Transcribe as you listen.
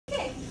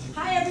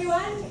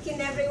everyone? Can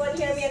everyone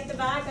hear me at the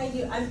back? I'm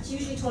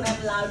usually told I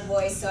have a loud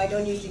voice, so I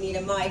don't usually need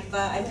a mic,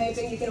 but I'm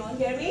hoping you can all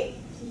hear me.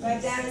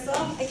 Right there as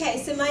well.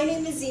 Okay, so my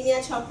name is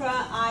Zinia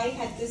Chopra. I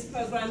had this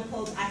program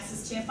called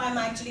Access Tier 5. I'm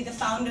actually the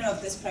founder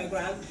of this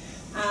program.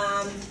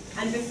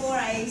 And before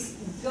I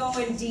go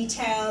in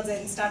details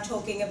and start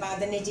talking about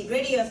the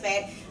nitty-gritty of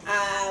it,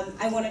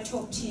 I want to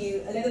talk to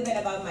you a little bit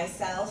about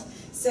myself.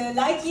 So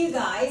like you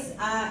guys,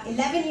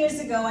 11 years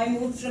ago I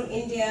moved from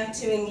India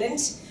to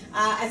England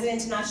as an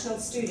international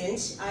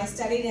student. I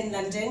studied in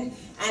London,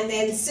 and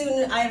then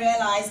soon I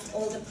realized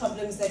all the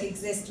problems that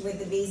exist with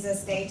the visa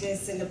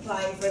status and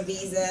applying for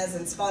visas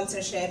and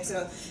sponsorships.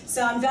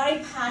 So I'm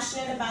very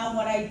passionate about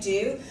what I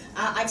do.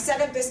 I've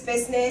set up this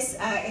business.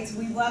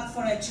 We work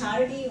for a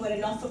charity. We're a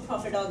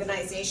not-for-profit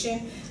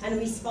organization, and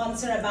we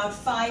sponsor about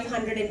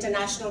 500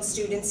 international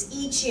students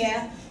each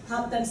year,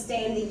 help them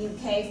stay in the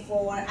UK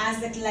for as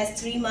little as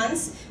 3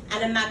 months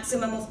and a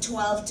maximum of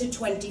 12 to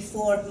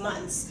 24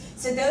 months.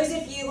 So those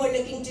of you who are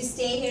looking to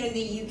stay here in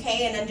the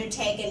UK and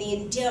undertake any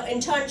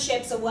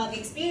internships or work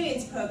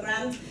experience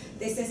programs,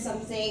 this is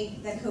something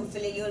that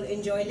hopefully you'll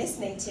enjoy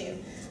listening to.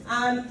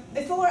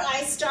 Before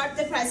I start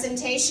the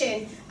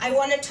presentation, I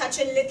want to touch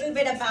a little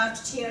bit about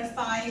Tier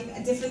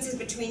 5, differences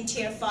between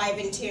Tier 5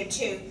 and Tier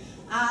 2.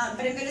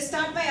 But I'm going to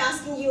start by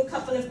asking you a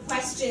couple of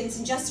questions,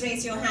 and just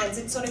raise your hands.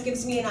 It sort of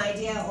gives me an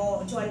idea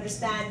or to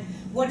understand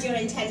what your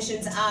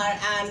intentions are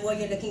and what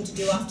you're looking to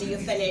do after you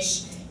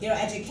finish your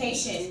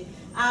education.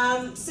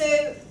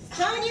 So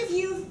how many of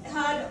you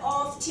heard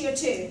of Tier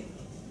 2?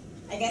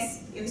 I guess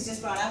it was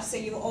just brought up, so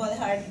you all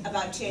heard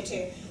about Tier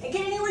 2. And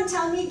can anyone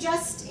tell me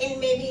just in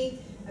maybe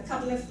a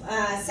couple of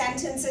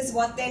sentences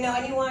what they know?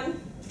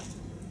 Anyone?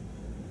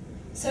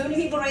 So many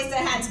people raise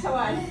their hands, come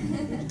on.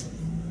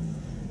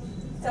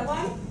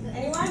 Someone?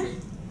 Anyone?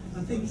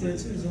 I think Tier 2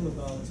 is all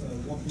about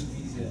working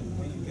visa,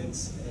 when you get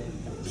an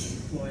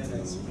employer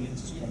that's willing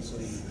to sponsor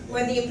you.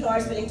 When the employer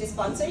is willing to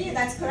sponsor you,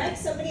 that's correct.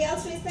 Somebody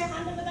else raised their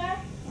hand over there?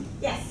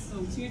 Yes.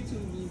 So Tier 2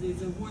 visa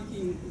is a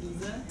working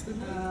visa,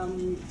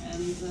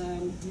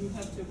 and you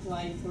have to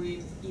apply for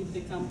it if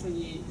the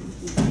company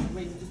is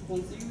ready to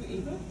sponsor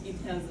you, if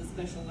it has a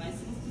special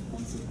license to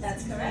sponsor you.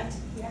 That's correct,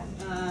 yeah.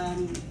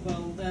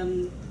 Well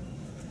then,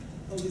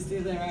 obviously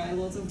there are a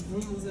lot of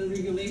rules and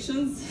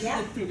regulations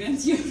that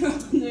prevent you from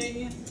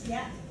doing it.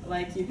 Yeah.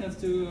 Like you have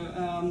to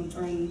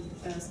earn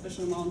a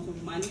special amount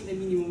of money. The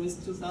minimum is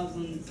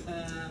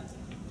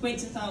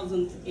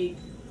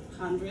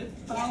 20,800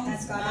 pounds. Yeah,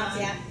 that's gone up,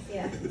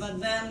 yeah. But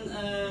then,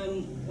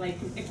 like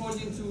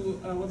according to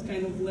what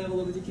kind of level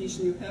of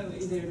education you have,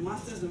 either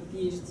master's or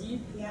PhD,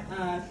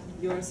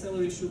 your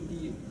salary should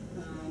be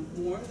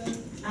more than.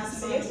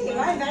 Absolutely,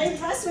 right. Very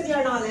impressed with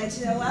your knowledge.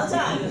 Well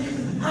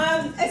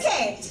done.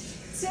 Okay.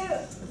 So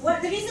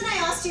the reason I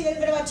asked you a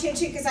little bit about Tier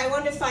 2 because I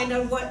want to find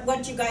out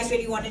what you guys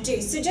really want to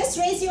do. So just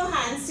raise your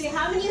hands. Say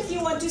how many of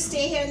you want to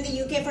stay here in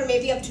the UK for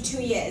maybe up to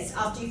 2 years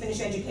after you finish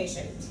your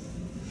education?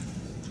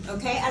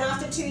 Okay, and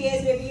after 2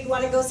 years maybe you'd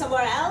want to go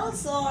somewhere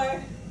else,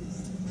 or?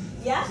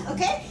 Yeah,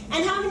 okay.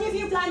 And how many of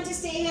you plan to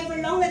stay here for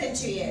longer than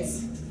 2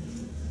 years?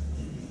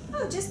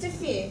 Oh, just a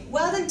few.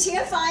 Well then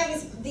Tier 5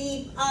 is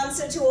the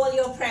answer to all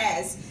your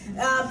prayers.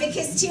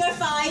 Because Tier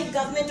 5,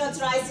 government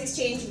authorized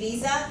exchange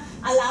visa,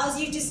 allows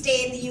you to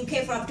stay in the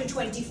UK for up to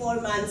 24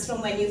 months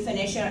from when you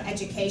finish your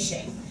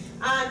education.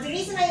 The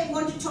reason I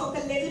want to talk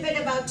a little bit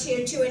about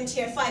Tier 2 and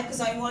Tier 5 because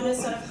I want to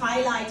sort of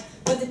highlight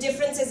what the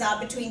differences are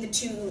between the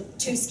two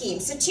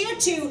schemes. So Tier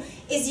 2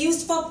 is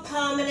used for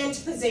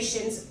permanent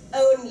positions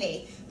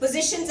only.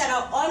 Positions that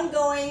are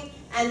ongoing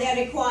and they're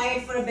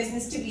required for a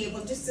business to be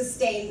able to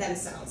sustain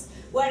themselves.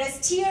 Whereas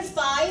Tier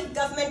 5,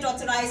 government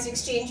authorized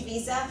exchange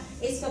visa,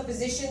 is for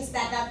positions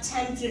that are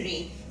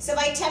temporary. So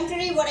by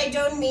temporary, what I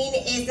don't mean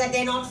is that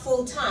they're not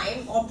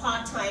full-time or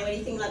part-time or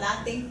anything like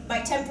that. By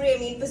temporary, I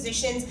mean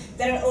positions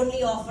that are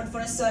only offered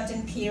for a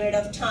certain period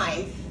of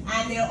time.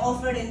 And they're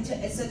offered,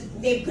 so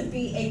they could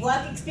be a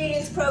work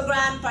experience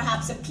program,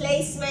 perhaps a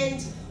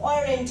placement,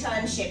 or an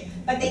internship,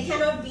 but they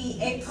cannot be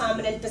a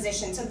permanent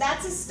position. So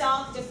that's a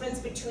stark difference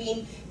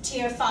between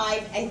Tier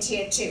 5 and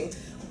Tier 2.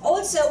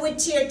 Also with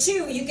Tier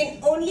 2, you can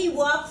only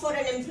work for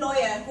an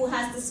employer who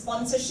has the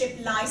sponsorship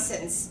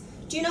license.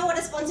 Do you know what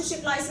a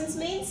sponsorship license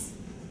means?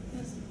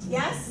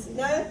 Yes?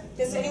 No?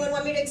 Does anyone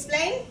want me to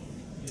explain?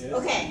 Yeah.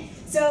 Okay.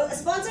 So a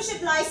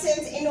sponsorship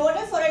license, in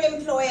order for an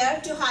employer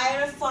to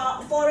hire a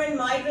foreign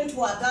migrant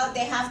worker,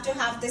 they have to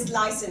have this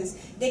license.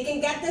 They can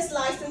get this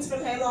license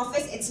from Home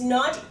Office. It's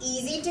not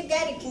easy to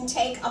get. It can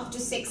take up to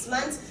 6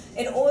 months.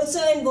 It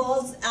also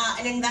involves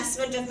an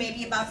investment of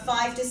maybe about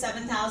 £5,000 to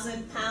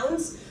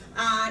 £7,000,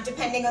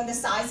 depending on the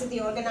size of the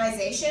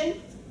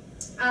organization.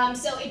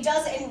 So it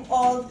does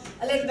involve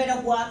a little bit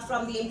of work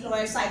from the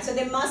employer side. So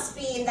they must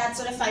be in that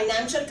sort of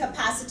financial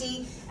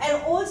capacity and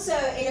also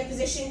in a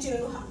position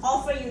to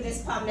offer you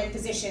this permanent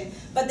position.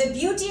 But the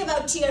beauty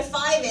about Tier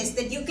 5 is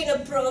that you can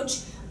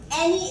approach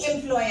any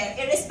employer,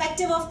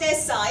 irrespective of their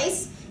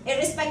size,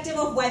 irrespective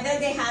of whether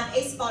they have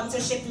a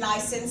sponsorship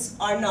license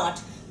or not.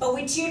 But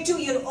with Tier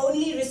 2, you're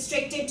only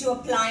restricted to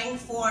applying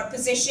for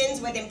positions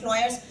with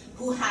employers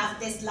who have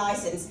this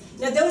license.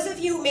 Now, those of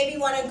you who maybe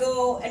want to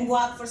go and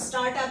work for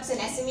startups and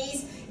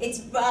SMEs, it's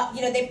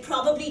they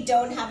probably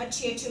don't have a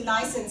Tier 2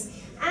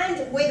 license.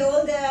 And with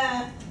all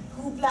the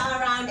hoopla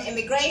around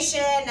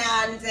immigration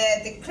and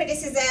the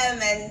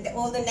criticism and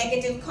all the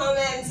negative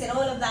comments and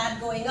all of that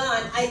going on,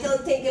 I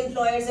don't think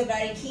employers are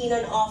very keen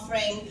on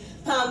offering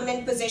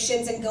permanent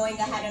positions and going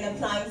ahead and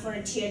applying for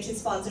a Tier 2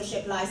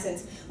 sponsorship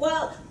license.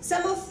 Well,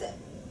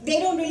 they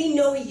don't really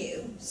know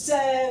you.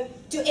 So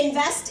to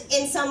invest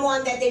in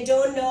someone that they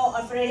don't know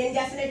or for an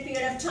indefinite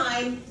period of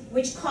time,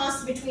 which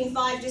costs between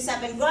 5 to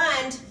 7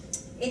 grand,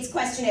 it's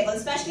questionable.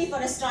 Especially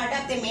for a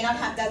startup, they may not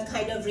have that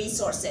kind of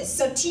resources.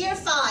 So Tier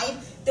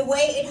 5, the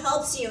way it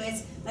helps you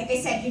is, like I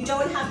said, you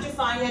don't have to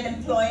find an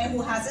employer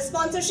who has a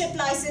sponsorship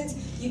license.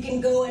 You can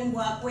go and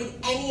work with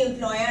any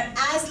employer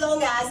as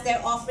long as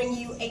they're offering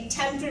you a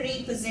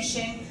temporary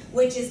position,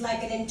 which is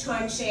like an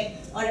internship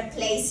or a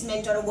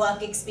placement or a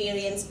work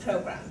experience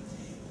program.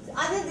 The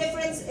other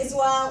difference as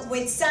well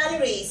with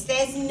salaries,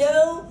 there's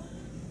no,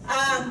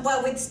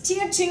 with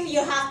Tier 2,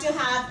 you have to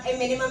have a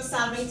minimum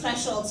salary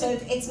threshold. So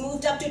it's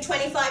moved up to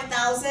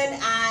 25,000,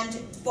 and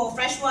for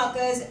fresh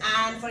workers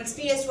and for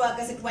experienced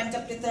workers, it went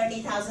up to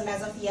 30,000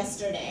 as of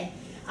yesterday.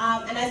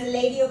 And as the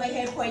lady over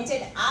here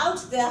pointed out,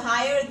 the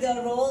higher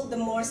the role, the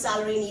more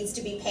salary needs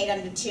to be paid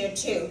under Tier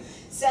 2.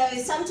 So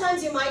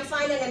sometimes you might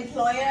find an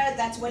employer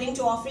that's willing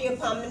to offer you a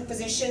permanent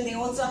position. They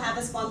also have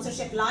a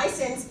sponsorship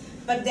license,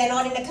 but they're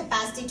not in a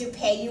capacity to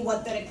pay you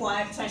what the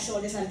required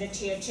threshold is under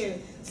Tier 2.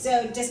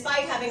 So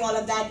despite having all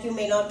of that, you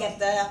may not get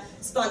the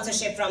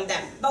sponsorship from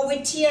them. But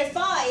with Tier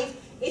 5,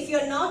 if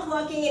you're not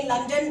working in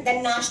London,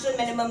 then national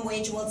minimum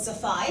wage will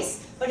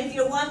suffice. But if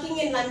you're working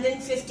in London,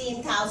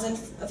 15,000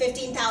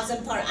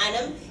 per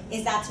annum,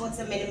 that's what's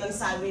the minimum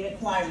salary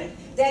requirement.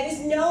 There is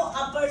no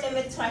upper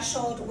limit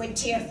threshold with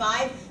Tier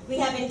 5. We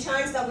have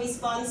interns that we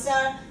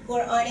sponsor who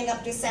are earning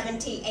up to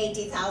 70,000,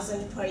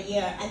 80,000 per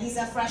year. And these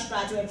are fresh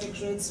graduate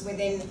recruits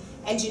within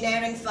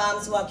engineering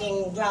firms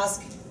working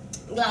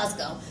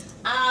Glasgow.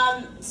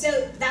 So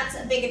that's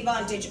a big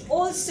advantage.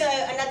 Also,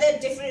 another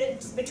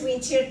difference between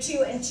Tier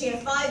 2 and Tier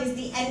 5 is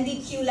the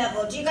NVQ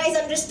level. Do you guys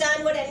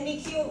understand what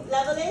NVQ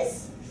level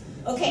is?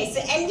 Okay, so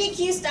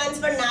NVQ stands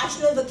for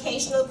National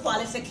Vocational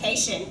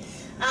Qualification.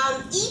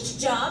 Each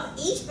job,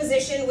 each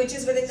position which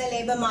is within the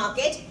labor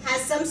market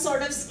has some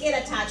sort of skill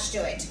attached to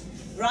it,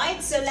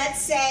 right? So let's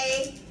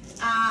say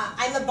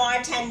I'm a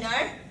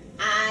bartender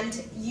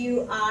and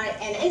you are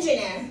an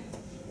engineer.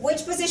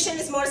 Which position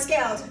is more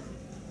skilled?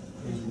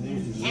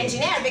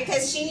 Engineer,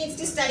 because she needs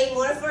to study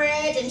more for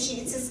it, and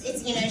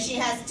she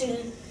has to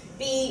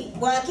be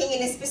working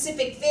in a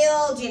specific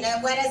field,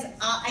 whereas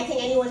I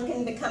think anyone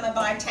can become a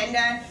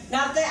bartender.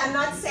 I'm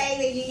not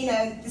saying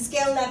that the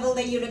skill level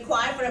that you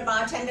require for a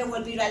bartender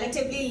will be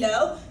relatively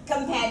low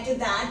compared to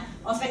that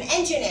of an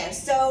engineer.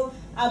 So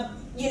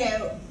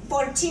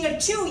for Tier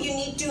 2, you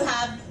need to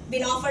have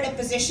been offered a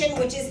position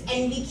which is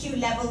NVQ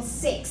level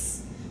 6.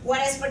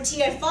 Whereas for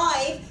Tier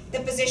 5, the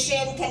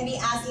position can be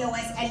as low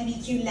as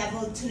NVQ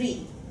level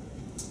 3.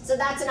 So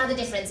that's another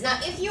difference. Now,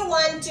 if you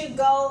want to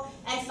go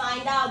and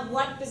find out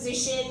what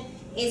position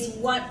is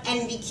what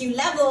NVQ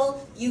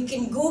level, you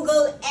can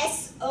Google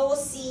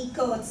SOC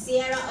codes,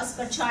 Sierra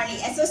Oscar Charlie,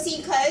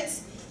 SOC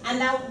codes, and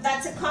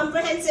that's a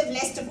comprehensive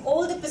list of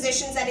all the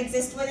positions that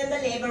exist within the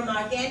labor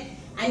market,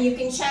 and you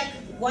can check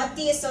what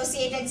the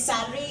associated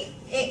salary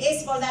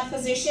is for that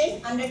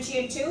position under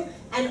Tier 2,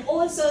 and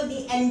also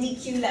the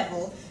NVQ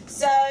level.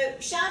 So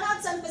shout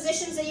out some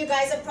positions that you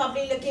guys are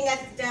probably looking at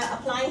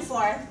applying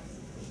for.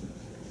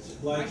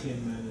 Supply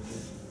chain manager.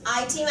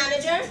 IT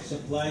manager?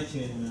 Supply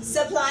chain manager.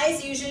 Supply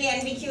is usually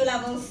NVQ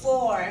level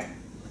 4.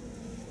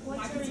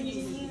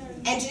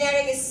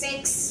 Engineering is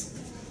 6.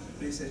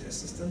 Research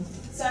assistant.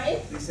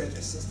 Sorry? Research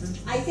assistant.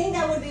 I think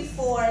that would be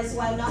 4 as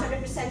well. I'm not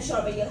 100%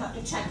 sure, but you'll have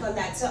to check on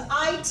that. So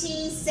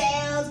IT,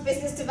 sales,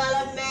 business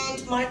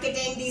development,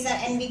 marketing, these are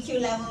NVQ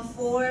level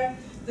 4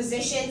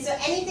 positions. So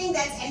anything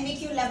that's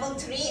NVQ level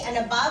 3 and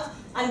above,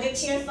 under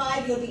Tier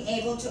 5, you'll be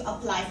able to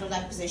apply for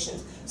that position.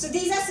 So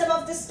these are some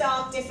of the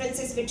stark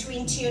differences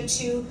between Tier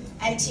 2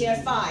 and Tier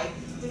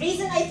 5. The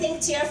reason I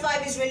think Tier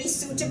 5 is really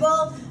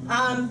suitable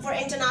for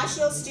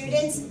international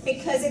students,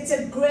 because it's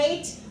a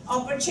great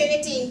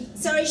opportunity.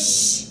 Sorry,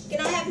 shh,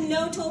 can I have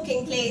no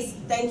talking, please?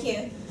 Thank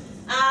you.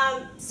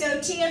 So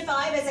Tier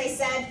 5, as I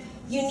said,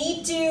 you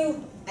need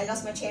to, I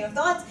lost my train of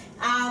thought.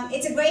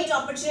 It's a great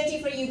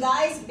opportunity for you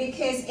guys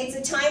because it's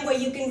a time where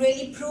you can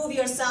really prove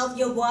yourself,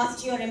 your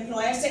worth to your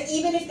employer. So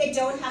even if they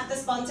don't have the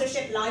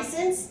sponsorship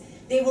license,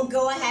 they will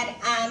go ahead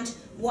and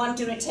want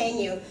to retain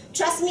you.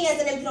 Trust me, as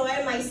an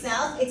employer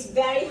myself, it's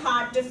very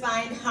hard to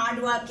find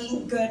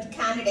hardworking, good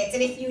candidates.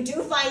 And if you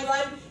do find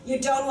one, you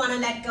don't want to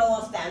let go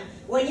of them.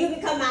 When you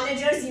become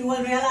managers, you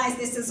will realize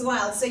this as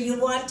well. So you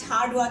want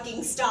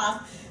hardworking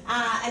staff.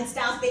 And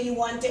staff that you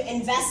want to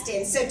invest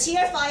in. So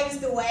Tier 5 is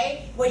the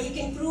way where you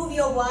can prove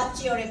your worth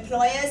to your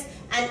employers,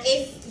 and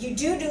if you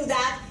do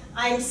that,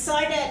 I'm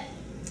certain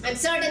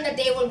that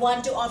they will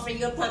want to offer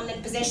you a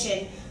permanent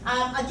position.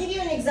 I'll give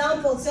you an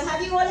example. So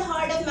have you all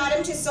heard of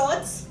Madame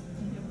Tussauds?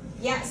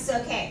 Yes,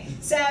 okay.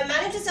 So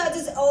Madame Tussauds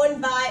is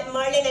owned by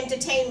Merlin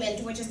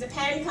Entertainment, which is the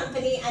parent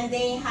company, and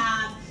they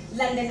have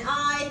London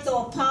Eye,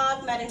 Thorpe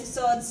Park, Madame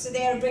Tussauds, so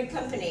they're a big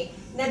company.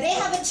 Now they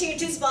have a Tier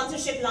 2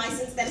 sponsorship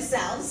license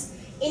themselves.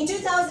 In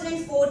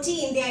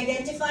 2014, they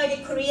identified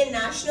a Korean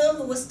national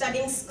who was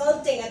studying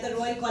sculpting at the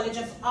Royal College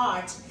of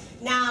Art.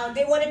 Now,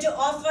 they wanted to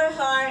offer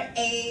her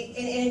an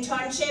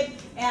internship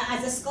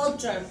as a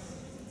sculptor.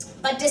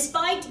 But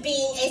despite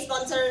being a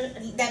sponsor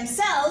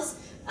themselves,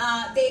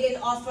 they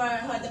didn't offer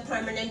her the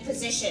permanent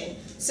position.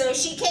 So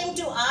she came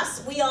to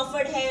us. We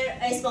offered her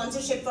a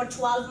sponsorship for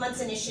 12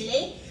 months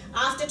initially.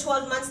 After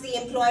 12 months, the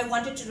employer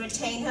wanted to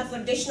retain her for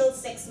additional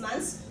 6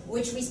 months,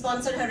 which we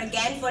sponsored her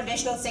again for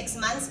additional 6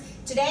 months.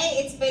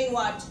 Today, it's been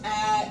what,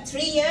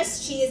 3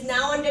 years? She is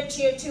now under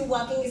Tier 2,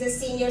 working as a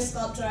senior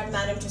sculptor at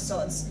Madame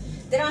Tussauds.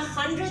 There are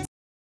hundreds of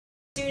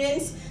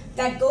students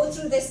that go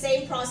through the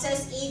same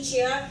process each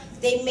year.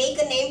 They make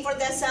a name for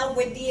themselves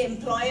with the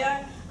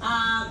employer,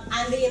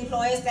 and the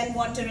employers then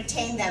want to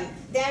retain them.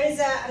 There is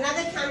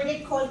another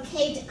candidate called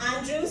Kate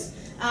Andrews.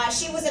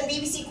 She was on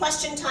BBC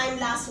Question Time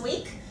last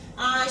week.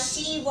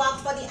 She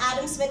worked for the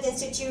Adam Smith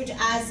Institute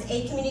as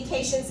a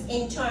communications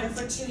intern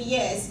for 2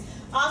 years.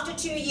 After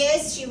 2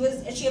 years,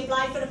 she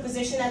applied for a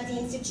position at the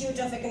Institute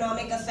of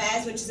Economic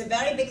Affairs, which is a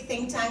very big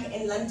think tank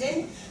in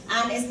London,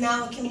 and is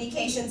now a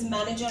communications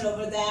manager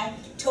over there,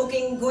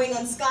 going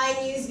on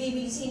Sky News,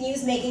 BBC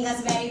News, making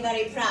us very,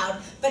 very proud.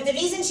 But the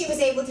reason she was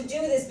able to do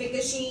this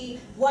because she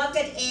worked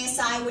at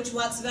ASI, which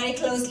works very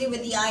closely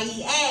with the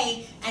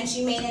IEA, and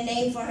she made a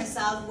name for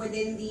herself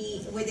within the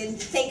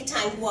think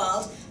tank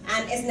world,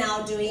 and is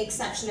now doing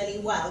exceptionally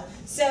well.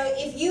 So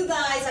if you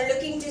guys are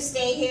looking to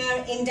stay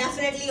here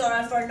indefinitely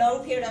or for a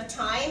long period of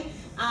time,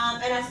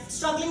 and are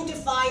struggling to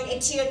find a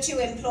Tier 2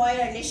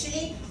 employer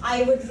initially,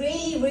 I would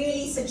really,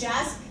 really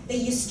suggest that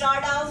you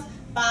start off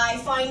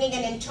by finding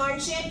an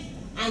internship,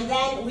 and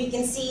then we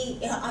can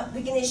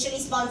initially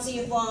sponsor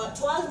you for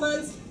 12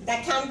 months,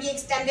 that can be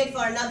extended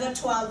for another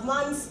 12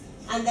 months,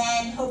 and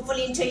then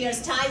hopefully in 2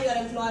 years' time your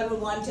employer will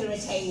want to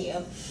retain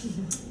you.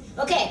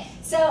 Okay,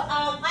 so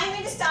I'm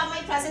going to start my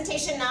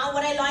presentation now.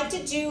 What I like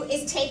to do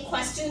is take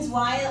questions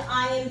while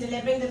I am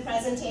delivering the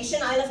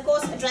presentation. I'll of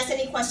course address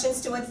any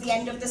questions towards the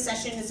end of the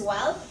session as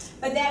well.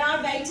 But there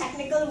are very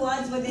technical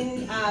words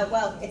within,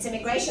 well, it's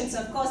immigration, so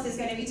of course there's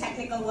going to be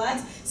technical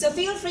words. So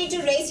feel free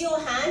to raise your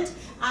hand,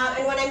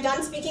 and when I'm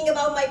done speaking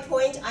about my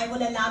point, I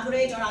will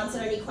elaborate or answer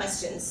any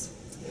questions.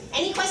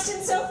 Any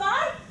questions so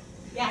far?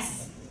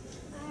 Yes?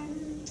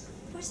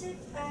 What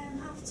if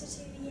after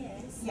 2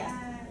 years, Yes.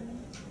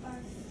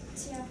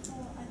 Tier 4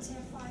 and Tier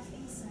 5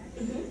 visa,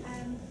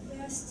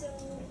 we are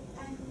still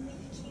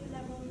NVQ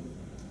level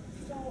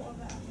 4 or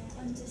whatever,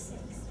 under 6.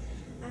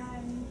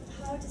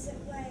 How does it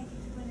work if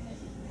you want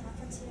to have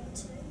a Tier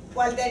 2?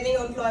 Well, then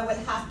the employer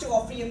will have to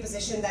offer you a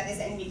position that is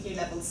NVQ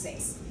level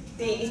 6.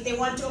 If they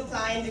want to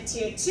apply in the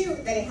Tier 2,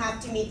 then they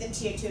have to meet the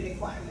Tier 2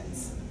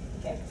 requirements.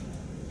 Okay.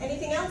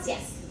 Anything else?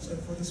 Yes? So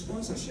for the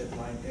sponsorship,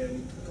 like a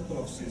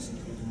couple of students,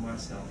 including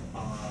myself,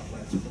 are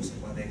like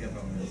sponsored by their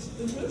government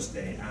to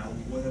stay.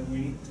 And whether we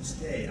need to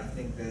stay, I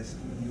think there's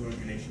new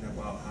regulation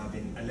about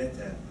having a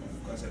letter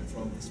of consent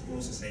from the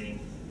sponsor saying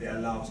they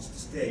allow us to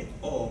stay,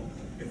 or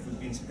if we've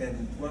been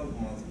spending 12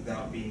 months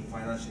without being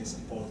financially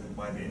supported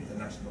by the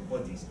international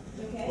bodies.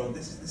 Okay. Well,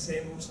 this is the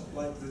same rules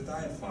apply to the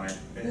Tier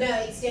 5. No,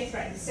 it's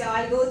different. So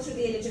I'll go through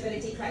the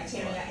eligibility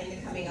criteria in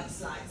the coming up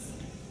slides.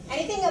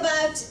 Anything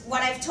about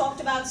what I've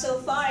talked about so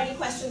far? Any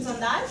questions on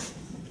that?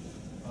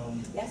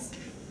 Yes?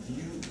 Do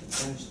you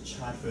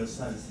charge for your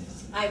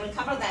services? I will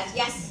cover that.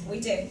 Yes,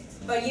 we do.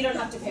 But you don't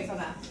have to pay for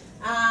that.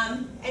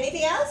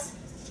 Anything else?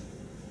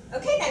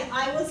 Okay, then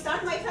I will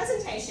start my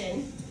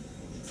presentation.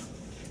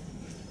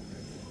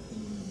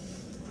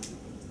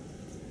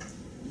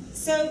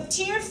 So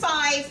Tier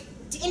 5,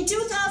 in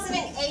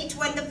 2008,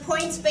 when the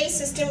points-based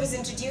system was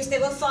introduced,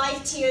 there were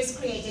 5 tiers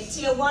created: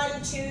 Tier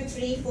 1, 2,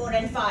 3, 4,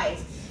 and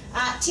 5.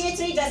 Tier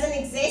 3 doesn't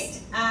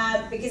exist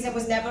because it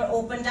was never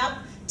opened up.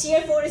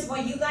 Tier 4 is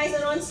what you guys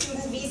are on,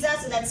 student visa,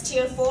 so that's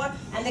Tier 4.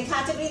 And the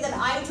category that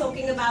I'm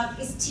talking about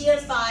is Tier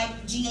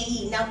 5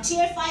 GAE. Now,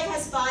 Tier 5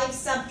 has 5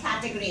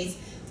 subcategories.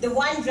 The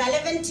one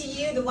relevant to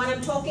you, the one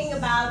I'm talking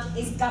about,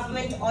 is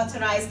government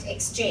authorized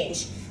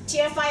exchange.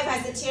 Tier 5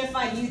 has the Tier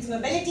 5 Youth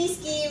Mobility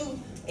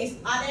Scheme.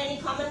 Are there any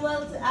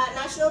Commonwealth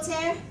nationals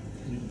here?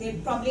 They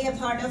probably have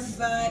heard of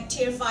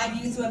Tier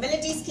 5 Youth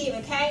Mobility Scheme,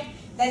 okay?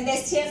 Then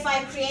there's Tier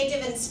 5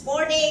 Creative and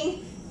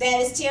Sporting.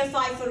 There is Tier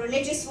 5 for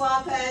religious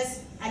workers,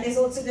 and there's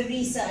also the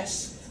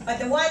research. But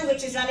the one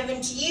which is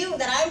relevant to you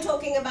that I'm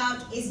talking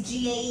about is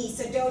GAE,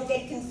 so don't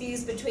get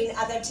confused between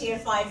other Tier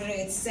 5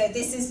 routes. So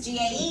this is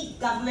GAE,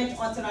 Government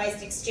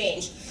Authorized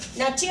Exchange.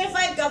 Now, Tier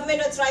 5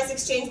 Government Authorized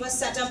Exchange was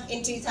set up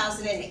in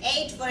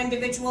 2008 for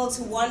individuals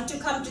who want to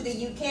come to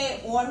the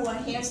UK or who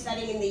are here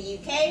studying in the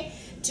UK.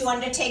 to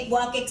undertake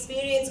work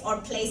experience or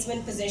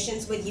placement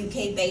positions with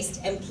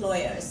UK-based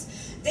employers.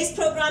 This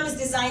program is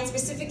designed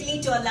specifically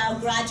to allow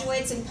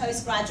graduates and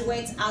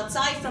postgraduates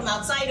outside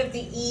of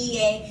the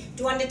EEA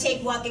to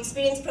undertake work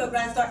experience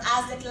programs for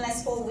as little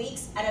as 4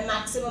 weeks and a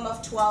maximum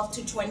of 12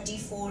 to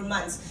 24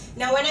 months.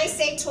 Now when I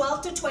say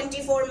 12 to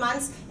 24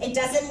 months, it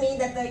doesn't mean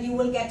that you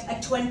will get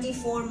a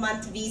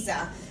 24-month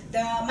visa.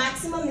 The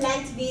maximum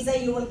length visa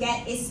you will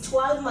get is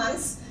 12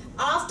 months.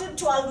 After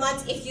 12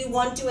 months, if you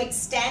want to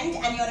extend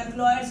and your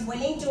employer is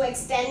willing to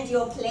extend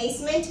your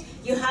placement,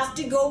 you have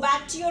to go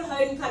back to your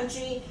home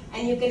country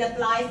and you can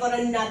apply for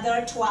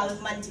another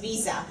 12-month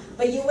visa.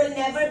 But you will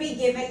never be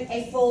given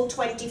a full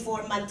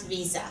 24-month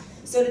visa.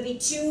 So it'll be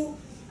two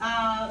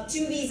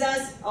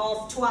visas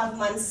of 12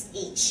 months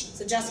each.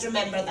 So just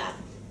remember that.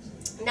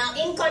 Now,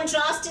 in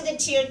contrast to the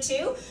Tier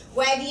 2,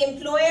 where the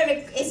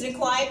employer is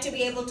required to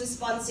be able to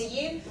sponsor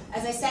you,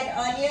 as I said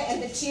earlier,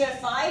 in the Tier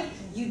 5,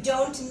 you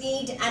don't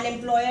need an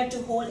employer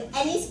to hold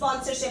any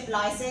sponsorship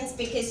license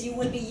because you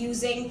will be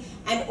using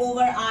an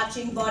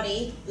overarching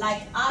body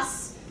like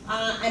us,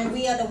 and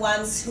we are the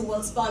ones who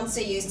will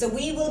sponsor you. So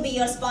we will be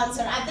your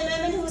sponsor. At the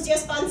moment, who's your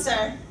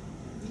sponsor?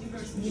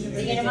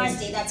 The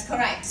university, that's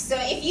correct. So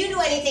if you do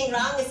anything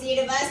wrong, it's the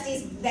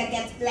university that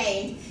gets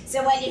blamed.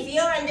 So if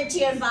you're under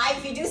Tier 5,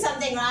 if you do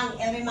something wrong,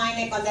 it'll be my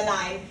neck on the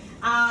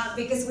line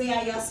because we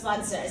are your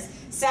sponsors.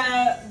 So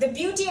the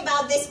beauty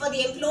about this for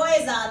the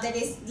employers are that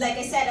is, like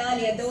I said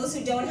earlier, those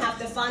who don't have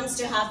the funds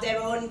to have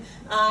their own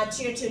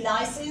Tier 2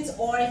 license,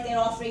 or if they're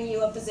offering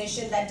you a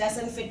position that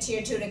doesn't fit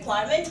Tier 2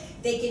 requirement,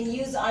 they can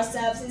use our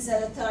services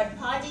as a third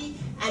party,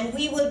 and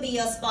we will be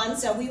your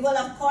sponsor. We will,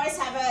 of course,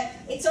 have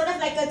it's sort of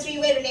like a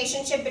three-way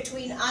relationship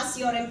between us,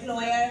 your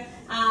employer,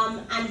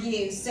 and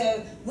you.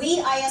 So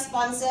we are your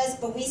sponsors,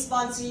 but we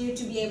sponsor you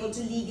to be able to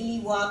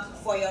legally work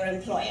for your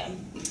employer.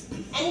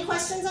 Any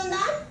questions on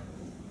that?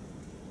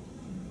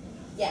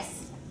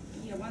 Yes.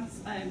 Yeah, once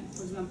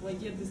for example, I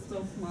get this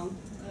 12-month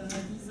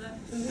visa,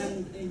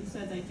 and you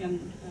said I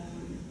can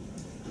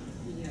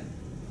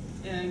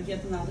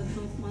get another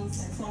 12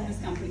 months from this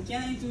company.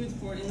 Can I do it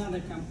for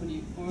another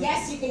company? Or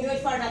Yes, you can do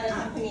it for another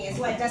company as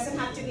well. It doesn't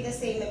have to be the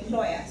same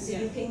employer, so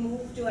you can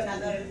move to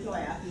another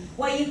employer.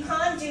 What you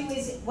can't do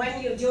is,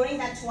 when you're during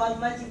that 12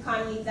 months, you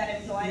can't leave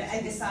that employer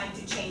and decide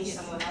to change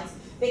someone else,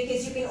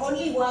 because you can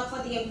only work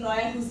for the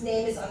employer whose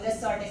name is on the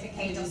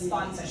certificate of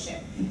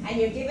sponsorship. And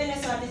you're given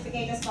a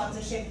certificate of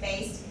sponsorship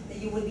based that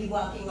you will be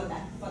working on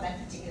that for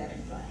that particular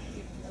employer.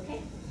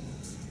 Okay?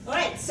 All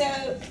right,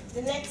 so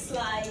the next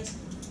slide,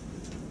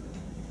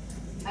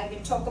 I will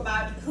talk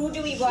about who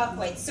do we work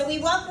with. So we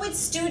work with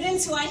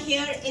students who are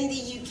here in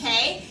the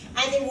UK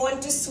and they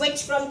want to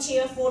switch from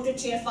Tier 4 to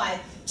Tier 5.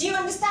 Do you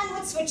understand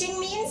what switching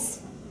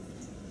means?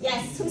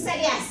 Yes, who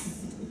said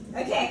yes?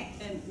 Okay.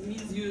 And it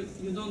means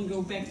you don't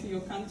go back to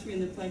your country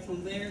and apply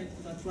from there,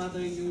 but rather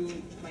you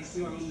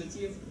are on the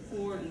Tier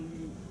 4 and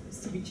you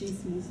switching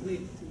smoothly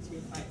to Tier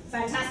 5.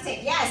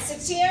 Fantastic. Yes,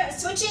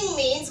 so switching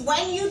means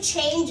when you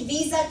change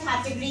visa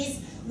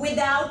categories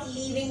without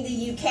leaving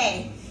the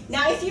UK.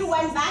 Now, if you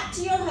went back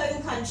to your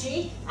home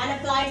country and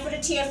applied for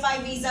a Tier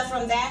 5 visa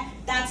from there,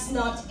 that's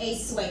not a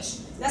switch.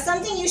 Now,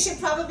 something you should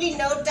probably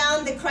note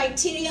down, the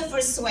criteria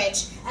for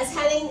switch. As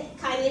Helen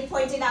kindly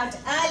pointed out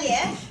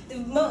earlier,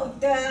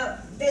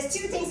 there's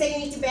two things that you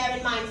need to bear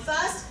in mind.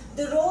 First,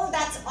 the role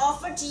that's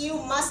offered to you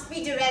must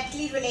be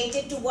directly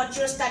related to what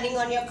you're studying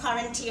on your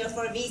current Tier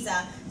 4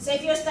 visa. So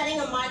if you're studying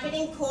a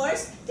marketing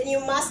course, then you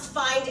must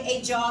find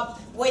a job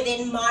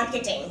within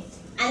marketing.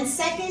 And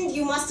second,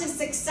 you must have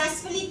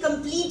successfully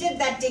completed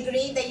that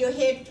degree that you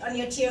hit on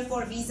your Tier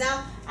 4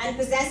 visa and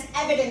possess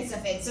evidence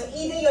of it. So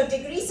either your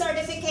degree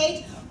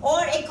certificate or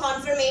a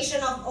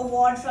confirmation of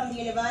award from the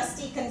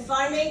university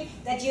confirming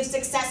that you've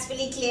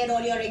successfully cleared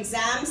all your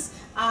exams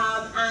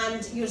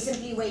and you're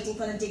simply waiting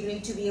for the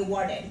degree to be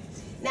awarded.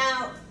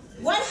 Now,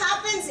 what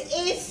happens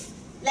if,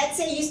 let's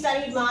say you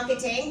studied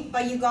marketing,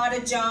 but you got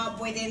a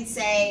job within,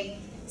 say,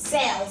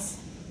 sales?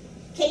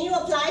 Can you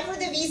apply for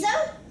the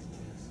visa?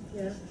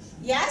 Yeah.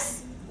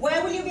 Yes?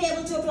 Where will you be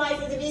able to apply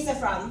for the visa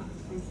from?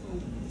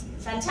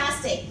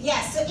 Fantastic.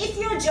 Yes, so if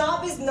your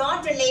job is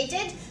not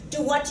related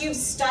to what you've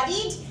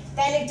studied,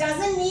 then it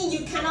doesn't mean you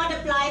cannot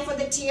apply for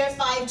the Tier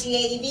 5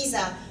 GAE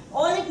visa.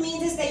 All it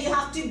means is that you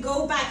have to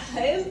go back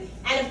home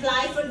and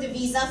apply for the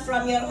visa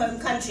from your home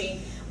country.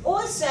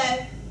 Also,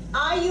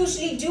 I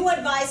usually do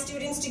advise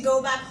students to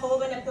go back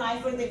home and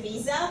apply for the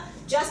visa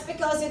just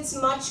because it's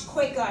much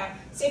quicker.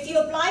 So if you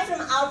apply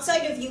from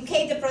outside of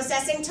UK, the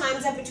processing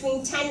times are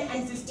between 10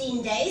 and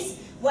 15 days.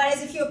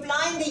 Whereas if you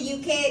apply in the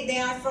UK, they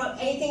are from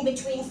anything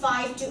between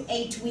 5 to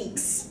 8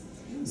 weeks.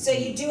 So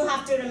you do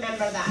have to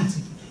remember that.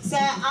 So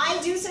I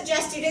do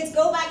suggest students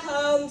go back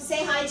home,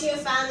 say hi to your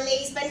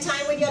family, spend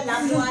time with your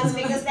loved ones,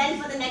 because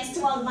then for the next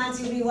 12 months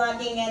you'll be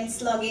working and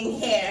slogging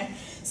here.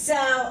 So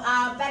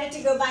better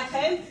to go back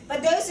home.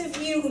 But those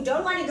of you who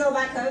don't want to go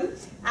back home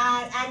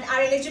and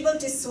are eligible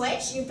to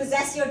switch, you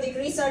possess your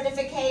degree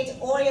certificate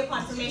or your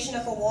confirmation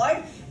of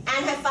award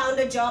and have found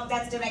a job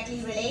that's directly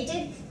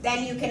related,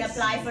 then you can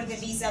apply for the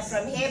visa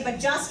from here. But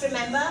just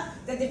remember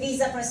that the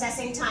visa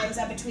processing times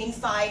are between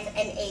 5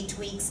 and 8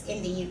 weeks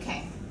in the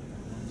UK.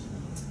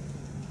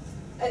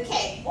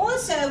 Okay,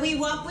 also we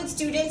work with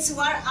students who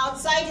are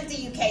outside of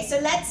the UK. So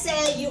let's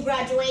say you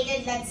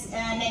graduated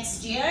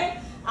next year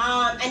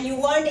and you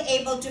weren't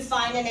able to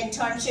find an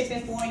internship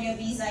before your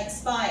visa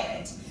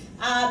expired.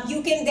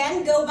 You can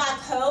then go back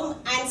home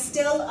and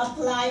still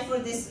apply for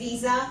this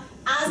visa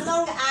as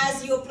long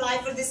as you apply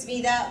for this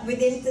visa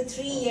within the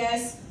 3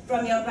 years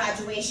from your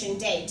graduation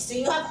date. So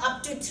you have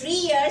up to 3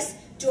 years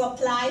to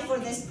apply for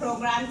this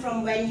program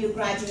from when you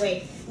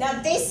graduate.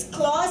 Now this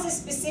clause is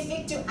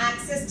specific to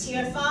Access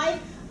Tier 5.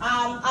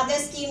 Other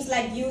schemes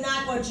like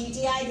UNAC or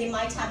GTI, they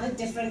might have a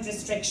different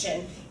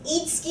restriction.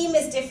 Each scheme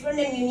is different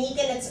and unique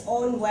in its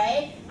own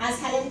way. As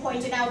Helen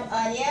pointed out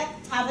earlier,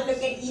 have a look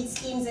at each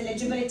scheme's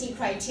eligibility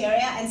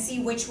criteria and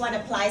see which one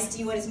applies to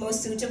you and is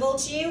most suitable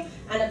to you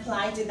and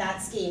apply to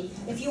that scheme.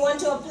 If you want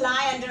to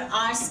apply under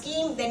our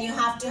scheme, then you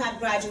have to have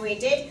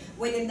graduated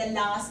within the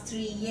last 3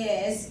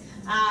 years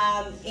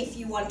if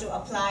you want to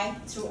apply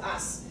through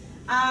us.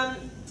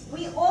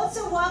 We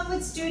also work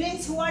with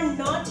students who are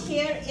not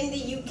here in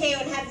the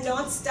UK or have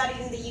not studied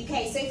in the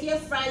UK. So if you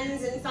have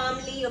friends and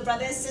family, your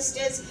brothers,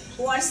 sisters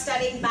who are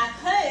studying back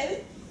home,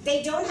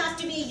 they don't have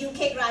to be a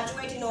UK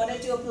graduate in order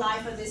to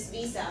apply for this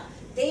visa.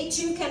 They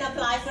too can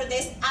apply for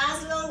this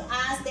as long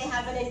as they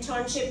have an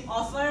internship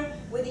offer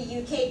with a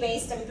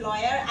UK-based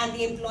employer and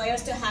the employer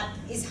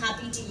is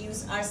happy to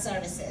use our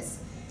services.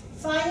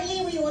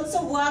 Finally, we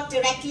also work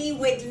directly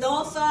with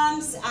law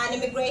firms and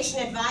immigration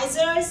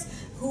advisors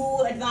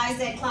who advise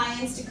their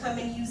clients to come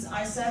and use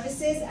our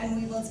services,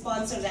 and we will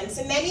sponsor them.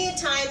 So many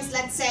times,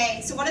 let's say,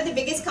 so one of the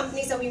biggest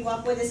companies that we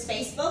work with is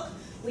Facebook.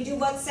 We do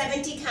about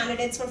 70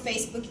 candidates for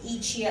Facebook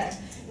each year.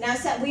 Now,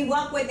 so we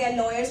work with their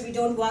lawyers, we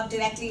don't work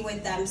directly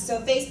with them. So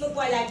Facebook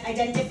will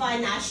identify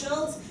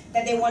nationals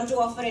that they want to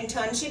offer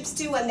internships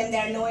to, and then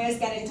their lawyers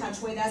get in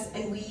touch with us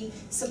and we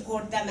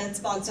support them and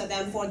sponsor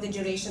them for the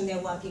duration they're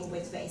working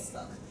with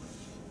Facebook.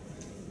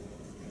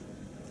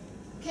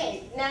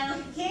 Okay, now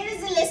here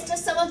is a list of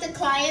some of the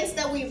clients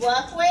that we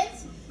work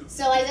with.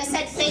 So as I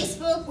said,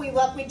 Facebook, we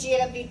work with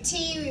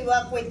GWT, we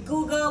work with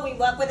Google, we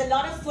work with a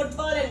lot of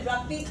football and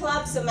rugby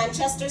clubs, so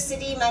Manchester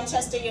City,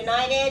 Manchester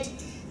United,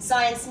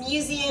 Science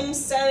Museum,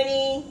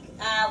 Sony.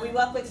 We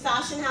work with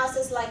fashion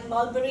houses like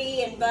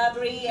Mulberry and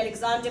Burberry,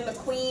 Alexander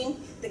McQueen.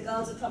 The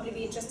girls would probably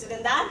be interested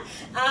in that.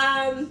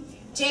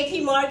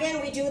 JP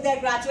Morgan, we do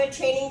their graduate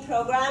training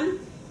program.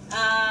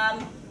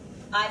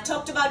 I've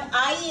talked about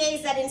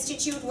IEAs, that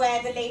institute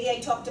where the lady I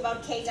talked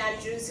about, Kate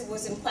Andrews, who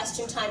was in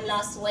question time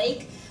last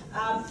week.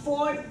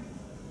 Ford,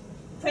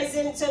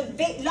 Prison, so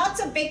lots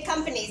of big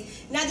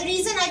companies. Now the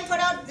reason I put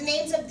out the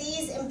names of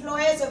these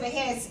employers over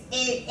here is,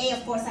 A,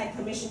 of course I have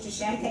permission to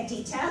share their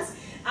details,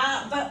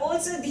 but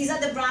also these are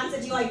the brands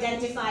that you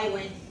identify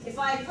with. If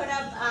I put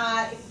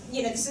up,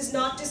 this is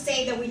not to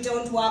say that we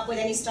don't work with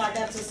any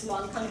startups or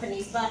small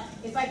companies, but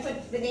if I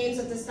put the names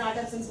of the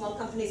startups and small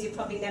companies, you've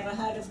probably never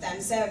heard of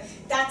them. So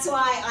that's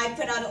why I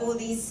put out all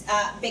these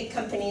big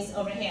companies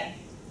over here.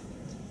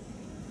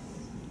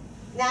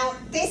 Now,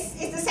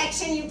 this is the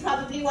section you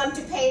probably want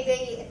to pay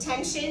the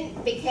attention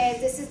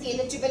because this is the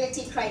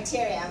eligibility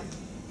criteria.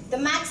 The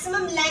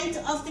maximum length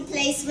of the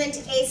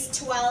placement is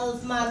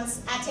 12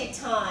 months at a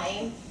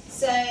time.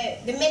 So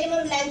the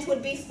minimum length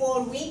would be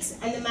 4 weeks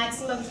and the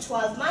maximum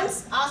 12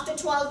 months. After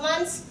 12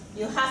 months,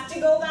 you have to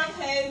go back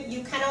home.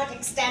 You cannot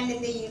extend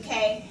in the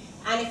UK.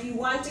 And if you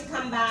want to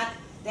come back,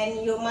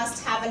 then you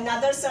must have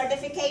another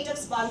certificate of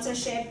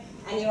sponsorship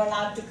and you're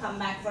allowed to come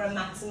back for a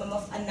maximum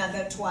of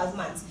another 12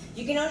 months.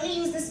 You can only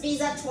use this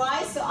visa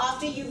twice, so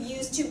after you've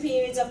used 2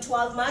 periods of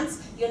 12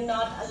 months, you're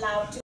not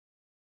allowed to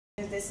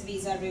use this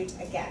visa route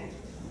again.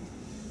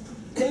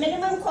 The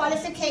minimum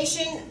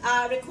qualification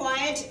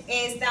required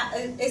is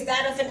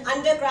that of an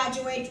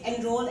undergraduate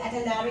enrolled at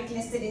a NARIC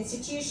listed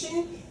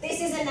institution.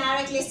 This is a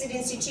NARIC listed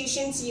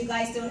institution, so you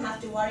guys don't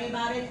have to worry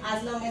about it.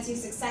 As long as you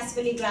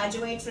successfully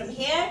graduate from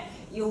here,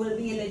 you will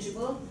be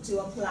eligible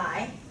to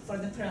apply for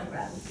the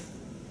program.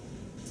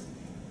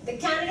 The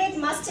candidate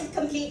must have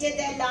completed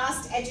their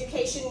last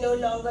education no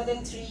longer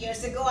than 3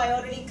 years ago. I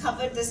already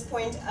covered this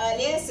point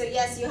earlier. So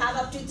yes, you have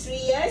up to 3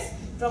 years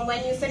from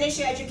when you finish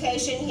your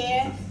education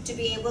here to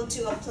be able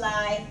to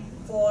apply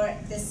for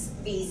this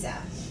visa.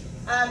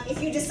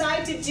 If you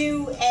decide to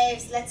do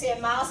let's say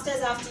a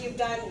master's after you've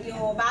done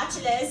your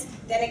bachelor's,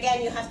 then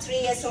again you have 3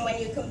 years from when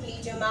you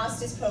complete your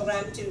master's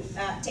program to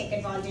take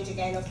advantage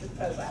again of the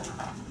program.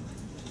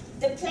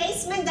 The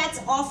placement that's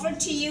offered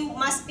to you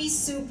must be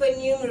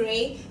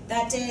supernumerary.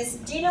 That is,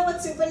 do you know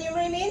what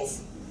supernumerary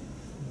means?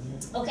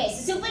 Okay,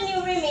 so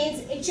supernumerary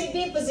means it should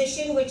be a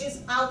position which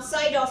is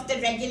outside of the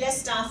regular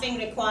staffing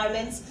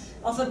requirements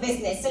of a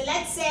business. So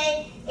let's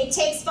say it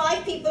takes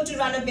 5 people to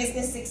run a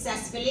business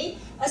successfully.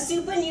 A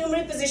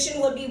supernumerary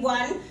position will be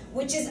one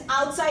which is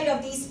outside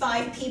of these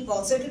 5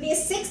 people. So it will be a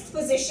 6th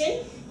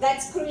position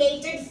that's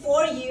created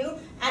for you,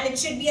 and it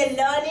should be a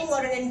learning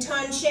or an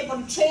internship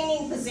or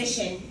training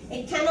position.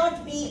 It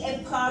cannot be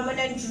a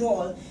permanent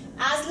role.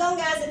 As long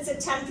as it's a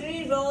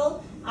temporary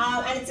role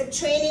and it's a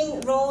training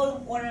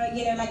role or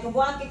like a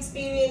work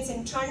experience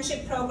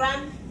internship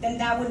program, then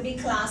that would be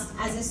classed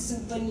as a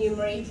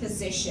supernumerary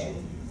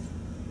position.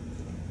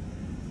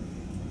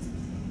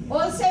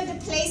 Also, the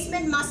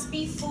placement must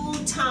be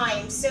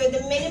full-time. So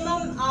the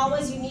minimum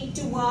hours you need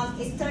to work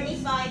is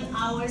 35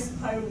 hours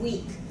per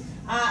week.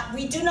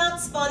 We do not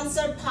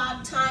sponsor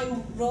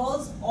part-time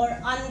roles or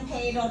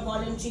unpaid or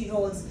voluntary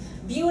roles.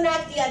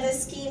 BUNAC, the other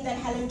scheme that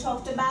Helen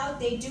talked about,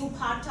 they do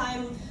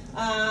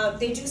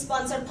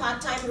sponsor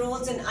part-time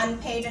roles and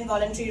unpaid and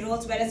voluntary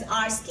roles, whereas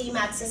our scheme,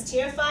 Access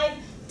Tier 5,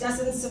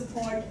 doesn't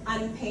support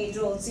unpaid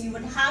roles. So you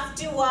would have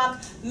to work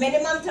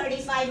minimum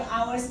 35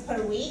 hours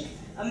per week,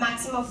 a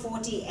maximum of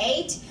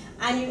 48,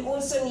 and you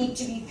also need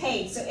to be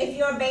paid. So if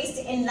you're based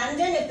in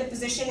London, if the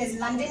position is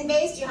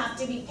London-based, you have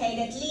to be paid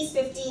at least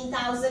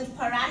 15,000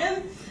 per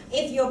annum.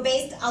 If you're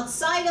based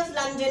outside of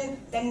London,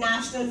 the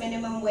national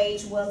minimum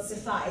wage will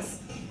suffice.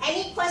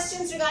 Any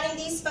questions regarding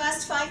these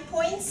first 5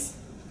 points?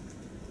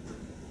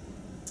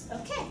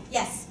 Okay,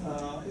 yes?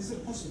 Is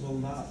it possible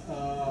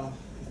that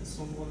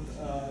someone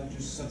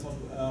just set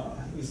up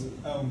his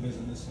own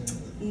business?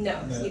 No,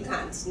 you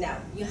can't, no.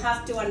 You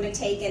have to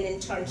undertake an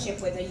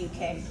internship with a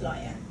UK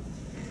employer.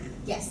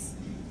 Yes?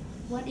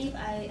 What if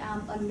I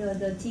am under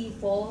the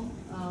T4,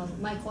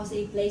 my course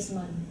is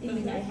placement? It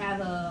means I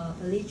have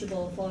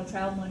eligible for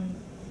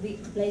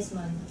 12-month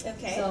placement.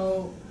 Okay.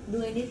 So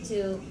do I need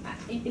to,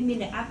 it means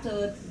that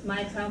after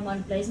my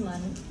 12-month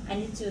placement, I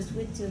need to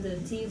switch to the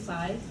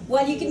T5?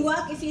 Well, you can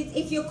work,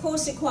 if your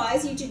course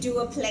requires you to do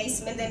a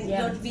placement, then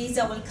your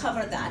visa will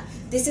cover that.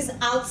 This is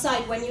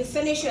outside. When you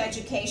finish your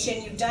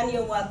education, you've done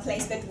your work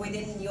placement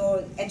within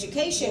your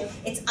education,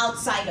 it's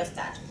outside of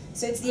that.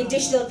 So it's the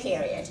additional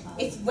period,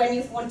 when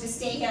you want to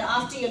stay here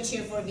after your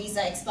Tier 4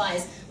 visa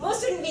expires.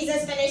 Most student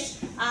visas finish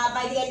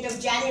by the end of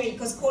January,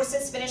 because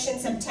courses finish in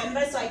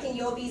September, so I think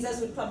your visas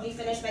would probably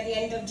finish by the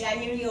end of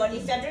January or early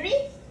February.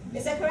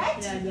 Is that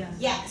correct?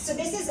 Yeah, so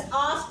this is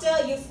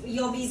after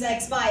your visa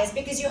expires,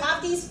 because you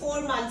have these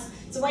 4 months.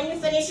 So when you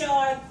finish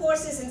your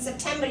courses in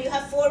September, you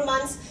have 4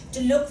 months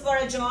to look for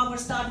a job or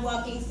start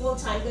working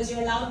full-time, because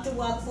you're allowed to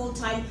work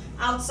full-time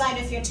outside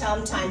of your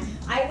term time.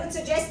 I would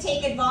suggest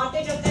take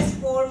advantage of this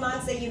 4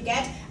 months that you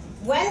get.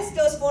 Once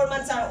those 4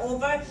 months are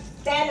over,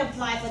 then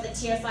apply for the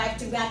Tier 5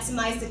 to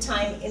maximize the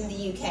time in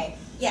the UK.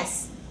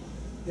 Yes?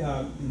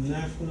 Yeah,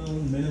 national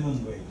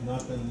minimum wage,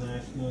 not the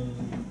national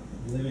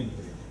living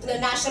wage. The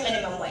national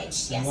minimum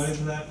wage, yes. And what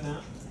is that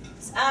now?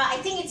 I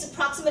think it's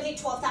approximately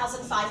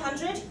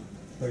 12,500.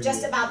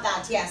 Just about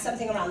that, yeah,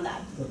 something around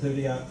that. For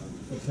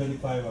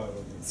 35 hours.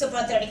 So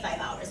for 35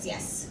 hours,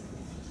 yes.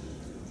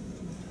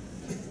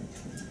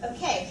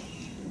 Okay.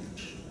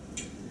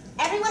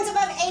 Everyone's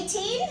above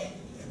 18?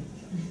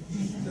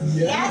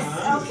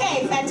 Yes?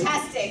 Okay,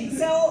 fantastic.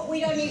 So we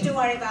don't need to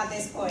worry about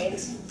this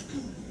point.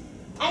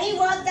 Any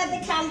work that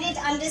the candidate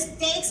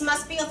undertakes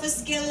must be of a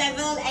skill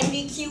level,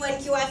 NVQ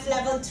and QF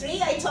level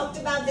 3. I talked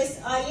about this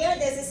earlier.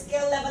 There's a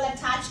skill level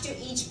attached to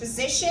each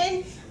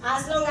position.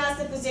 As long as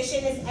the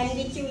position is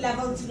NVQ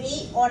level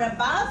 3 or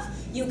above,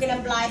 you can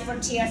apply for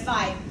Tier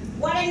 5.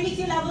 What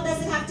NVQ level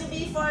does it have to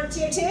be for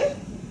Tier 2?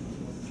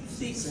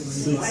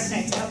 6.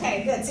 Perfect.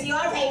 Okay, good. So you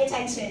are paying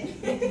attention.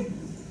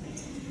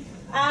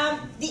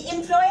 The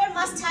employer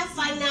must have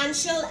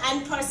financial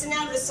and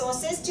personnel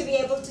resources to be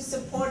able to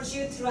support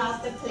you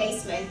throughout the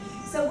placement.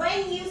 So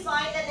when you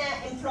find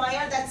an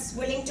employer that's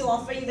willing to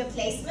offer you the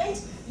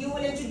placement, you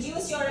will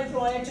introduce your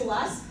employer to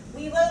us.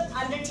 We will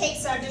undertake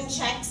certain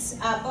checks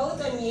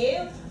both on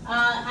you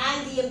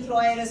and the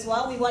employer as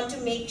well. We want to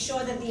make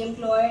sure that the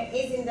employer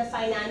is in the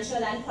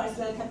financial and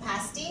personal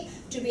capacity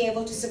to be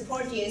able to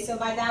support you. So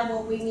by that,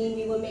 what we mean,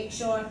 we will make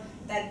sure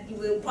that you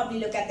will probably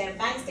look at their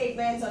bank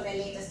statements or their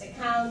latest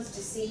accounts to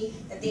see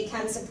that they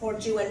can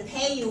support you and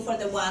pay you for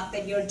the work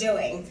that you're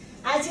doing.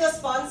 As your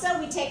sponsor,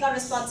 we take our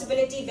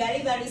responsibility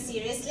very, very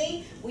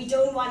seriously. We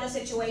don't want a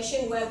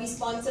situation where we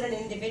sponsor an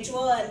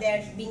individual and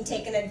they're being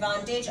taken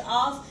advantage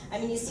of. I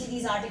mean, you see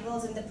these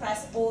articles in the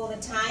press all the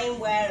time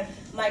where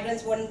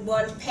migrants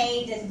weren't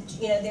paid and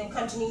they were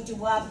continuing to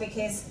work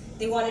because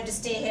they wanted to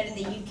stay here in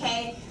the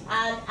UK.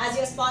 And as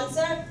your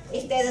sponsor,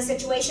 if there's a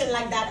situation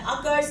like that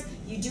occurs,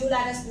 you do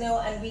let us know,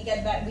 and we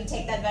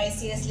take that very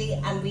seriously,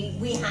 and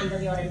we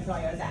handle your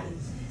employer then.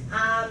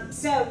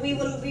 So we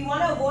want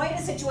to avoid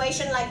a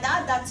situation like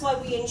that. That's why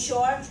we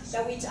ensure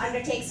that we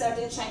undertake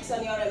certain checks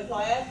on your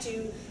employer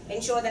to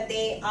ensure that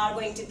they are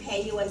going to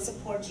pay you and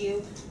support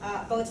you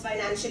both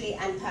financially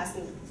and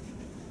personally.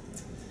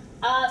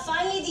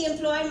 Finally, the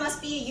employer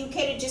must be a UK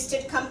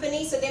registered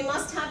company, so they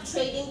must have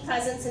trading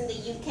presence in the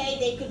UK.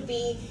 They could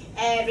be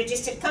a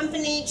registered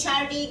company,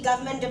 charity,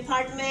 government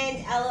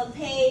department,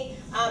 LLP.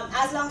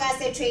 As long as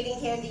they're trading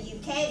here in the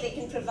UK, they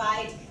can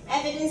provide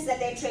evidence that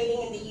they're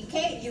trading in the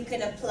UK. You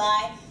can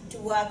apply to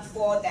work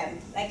for them.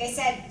 Like I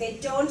said, they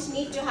don't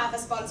need to have a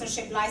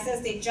sponsorship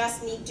license, they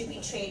just need to be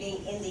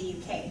trading in the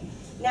UK.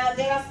 Now,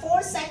 there are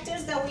 4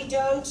 sectors that we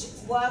don't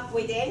work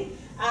within.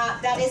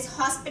 That is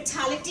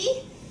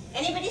hospitality.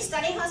 Anybody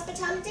studying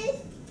hospitality?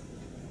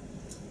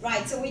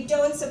 Right, so we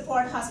don't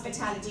support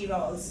hospitality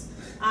roles.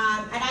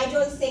 And I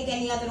don't think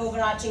any other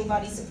overarching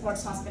body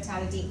supports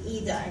hospitality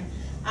either.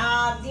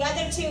 The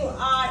other 2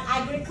 are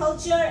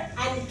agriculture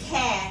and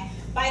care.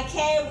 By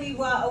care, we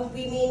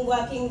mean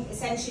working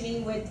essentially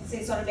with,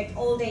 say, sort of like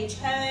old age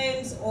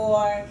homes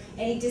or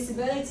any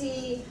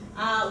disability.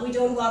 We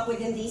don't work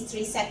within these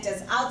 3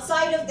 sectors.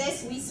 Outside of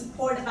this, we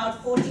support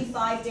about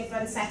 45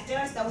 different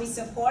sectors that we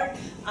support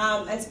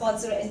and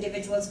sponsor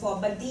individuals for.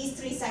 But these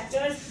 3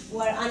 sectors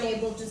we're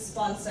unable to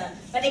sponsor.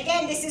 But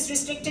again, this is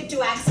restricted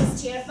to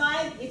Access Tier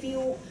 5. If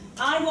you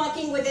are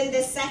working within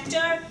this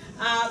sector,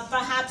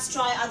 perhaps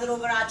try other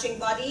overarching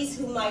bodies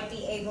who might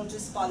be able to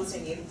sponsor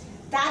you.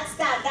 That's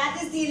that. That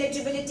is the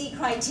eligibility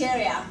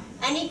criteria.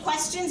 Any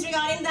questions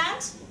regarding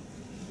that?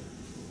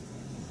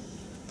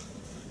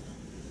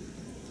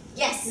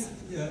 Yes?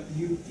 Yeah,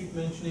 you keep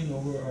mentioning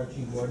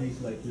overarching bodies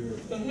like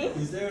Europe.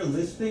 Is there a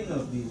listing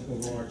of these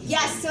overarching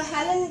Yes, bodies? so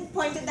Helen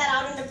pointed that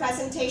out in the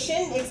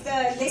presentation. It's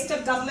the list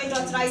of government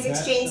authorized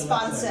exchange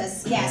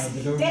sponsors. Yes.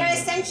 There are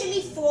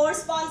essentially 4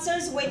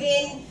 sponsors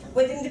within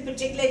the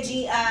particular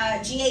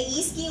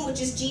GAE scheme,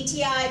 which is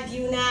GTI,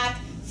 BUNAC,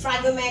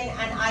 Fragomen,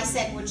 and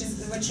ISEC, which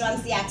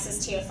runs the Access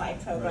Tier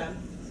 5 program.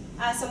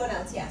 Someone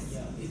else, yes?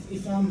 Yeah,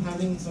 if I'm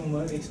having some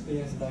work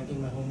experience back in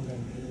my home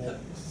country, like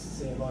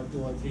say about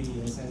 2 or 3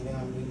 years, and then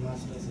I'm doing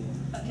masters here,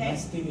 Okay. I'm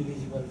still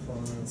eligible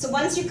for. So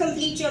once you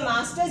complete your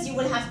masters, you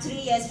will have 3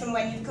 years from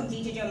when you've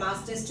completed your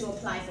masters to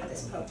apply for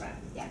this program.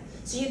 Yeah.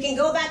 So you can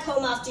go back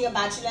home after your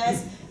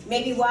bachelor's,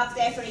 maybe work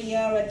there for a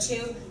year or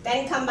 2,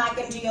 then come back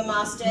and do your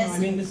masters. No, I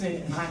mean to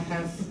say I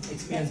have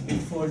experience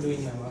before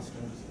doing my masters.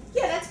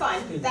 Yeah, that's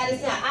fine. That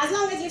is, yeah. As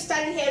long as you've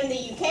studied here in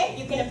the UK,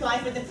 you can apply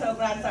for the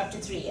program for up to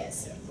 3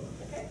 years.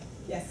 Okay?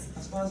 Yes.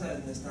 As far as I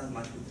understand,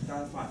 like with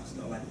Title 5, it's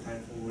not like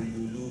time for where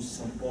you lose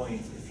some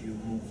points if you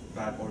move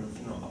back or if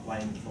you're not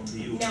applying from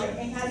the UK. No,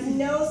 it has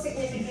no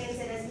significance,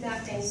 it has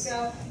nothing.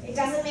 So it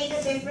doesn't make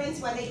a difference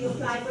whether you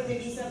apply for the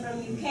visa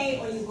from UK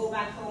or you go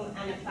back home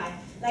and apply.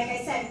 Like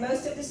I said,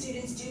 most of the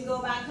students do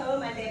go back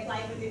home and they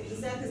apply for the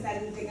visa because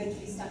then they're going to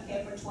be stuck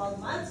here for 12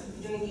 months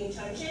doing the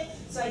internship.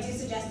 So I do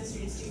suggest the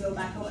students to go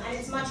back home, and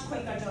it's much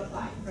quicker to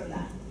apply from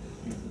that.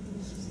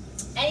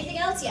 Anything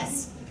else?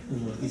 Yes?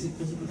 Is it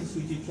possible to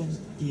switch it from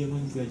Tier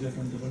 1 graduate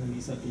on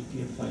visa to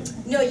Tier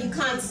 5? No, you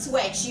can't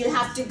switch. You'll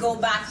have to go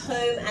back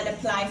home and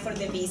apply for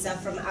the visa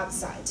from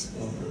outside.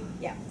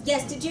 Yeah.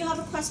 Yes, did you have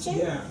a question?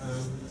 Yeah,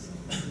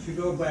 if you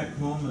go back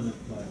home and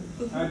apply,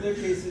 are there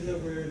cases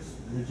of where it's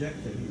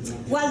rejected?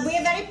 Well,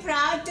 we're very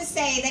proud to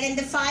say that in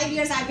the 5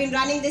 years I've been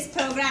running this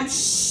program,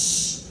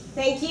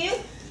 thank you,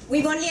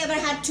 we've only ever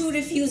had 2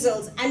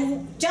 refusals,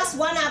 and just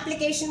 1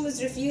 application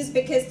was refused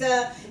because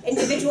the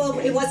individual,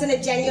 it wasn't a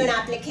genuine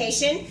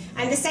application,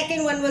 and the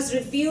second one was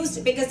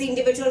refused because the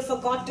individual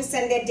forgot to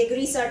send their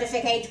degree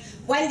certificate.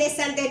 When they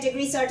sent their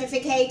degree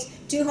certificate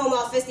to Home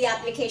Office, the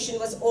application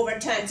was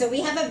overturned. So we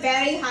have a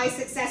very high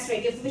success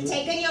rate. If we've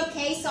taken your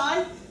case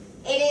on,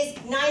 it is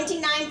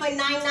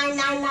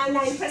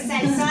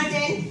 99.99999%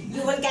 certain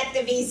you will get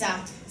the visa.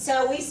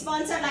 So we've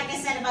sponsored, like I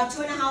said, about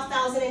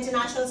 2,500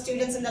 international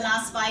students in the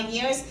last 5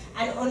 years,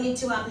 and only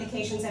 2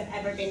 applications have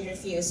ever been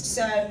refused.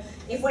 So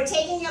if we're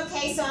taking your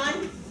case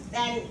on,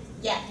 then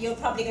yeah, you're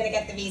probably going to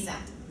get the visa.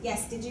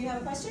 Yes, did you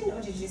have a question, or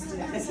did you just do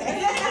that?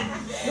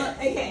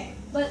 Okay.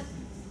 But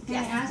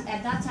can I ask,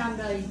 at that time,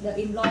 the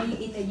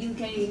employee in the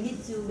UK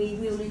needs to be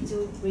willing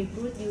to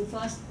recruit you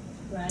first,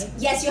 right?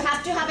 Yes, you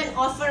have to have an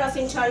offer of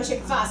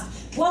internship first.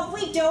 What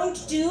we don't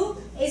do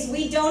is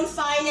we don't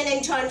find an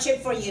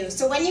internship for you.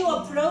 So when you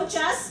approach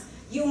us,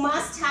 you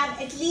must have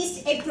at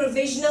least a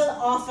provisional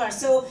offer.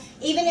 So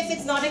even if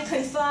it's not a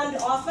confirmed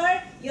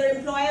offer, your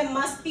employer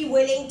must be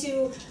willing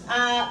to,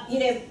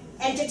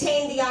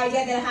 entertain the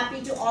idea they're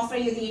happy to offer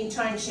you the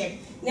internship.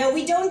 Now,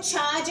 we don't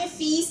charge a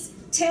fees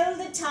till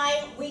the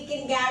time we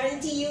can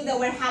guarantee you that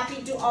we're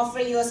happy to offer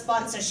you a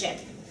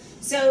sponsorship.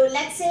 So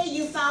let's say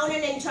you found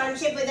an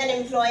internship with an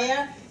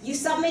employer, you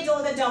submit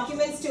all the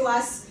documents to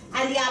us,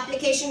 and the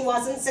application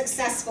wasn't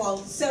successful.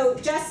 So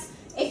just,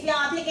 if your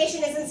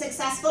application isn't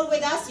successful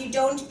with us, you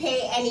don't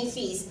pay any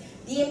fees.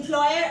 The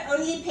employer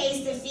only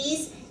pays the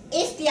fees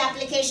if the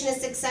application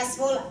is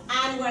successful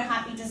and we're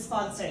happy to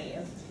sponsor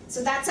you.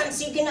 So that's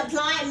so you can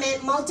apply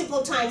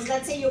multiple times.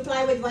 Let's say you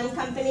apply with one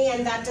company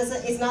and that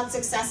is not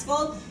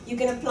successful. You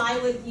can apply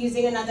with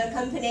using another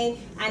company,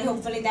 and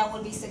hopefully that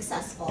will be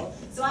successful.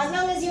 So as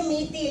long as you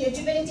meet the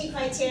eligibility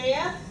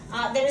criteria,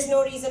 there is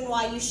no reason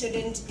why you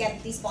shouldn't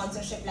get the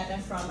sponsorship letter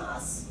from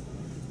us.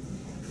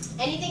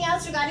 Anything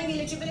else regarding the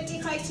eligibility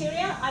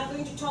criteria? I'm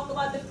going to talk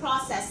about the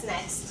process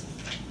next.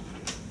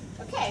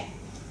 Okay.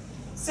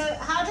 So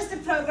how does the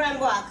program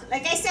work?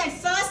 Like I said,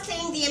 first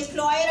thing, the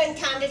employer and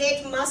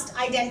candidate must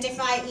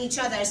identify each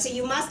other. So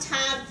you must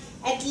have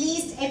at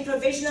least a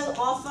provisional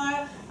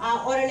offer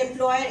or an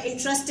employer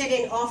interested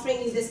in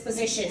offering you this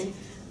position.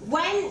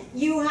 When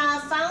you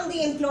have found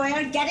the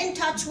employer, get in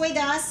touch with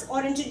us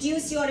or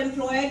introduce your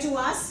employer to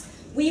us.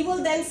 We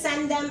will then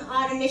send them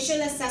our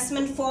initial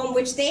assessment form,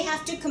 which they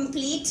have to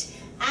complete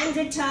and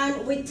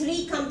return with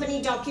 3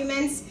 company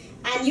documents.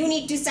 And you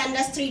need to send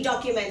us 3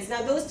 documents.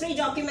 Now those 3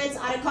 documents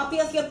are a copy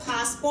of your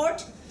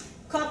passport,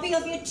 copy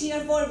of your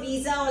Tier 4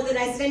 visa or the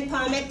resident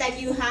permit that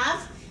you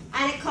have,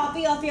 and a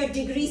copy of your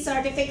degree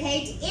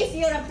certificate. If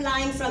you're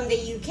applying from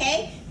the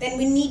UK, then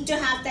we need to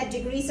have that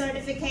degree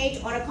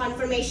certificate or a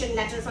confirmation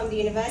letter from the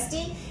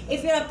university.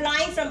 If you're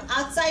applying from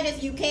outside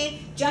of UK,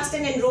 just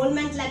an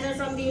enrollment letter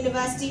from the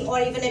university or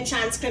even a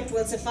transcript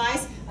will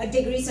suffice. A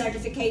degree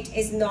certificate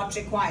is not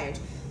required.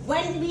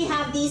 When we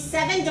have these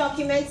 7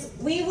 documents,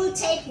 we will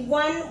take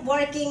 1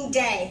 working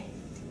day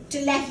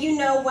to let you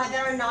know whether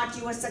or not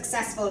you are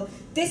successful.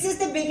 This is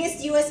the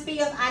biggest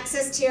USP of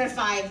Access Tier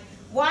 5.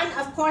 One,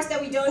 of course, that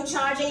we don't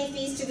charge any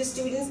fees to the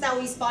students that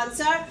we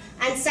sponsor,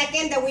 and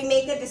second, that we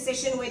make a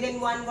decision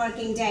within 1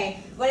 working day.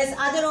 Whereas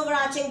other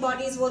overarching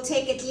bodies will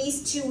take at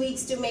least 2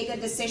 weeks to make a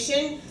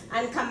decision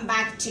and come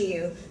back to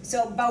you.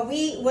 But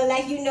we will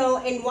let you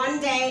know in 1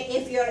 day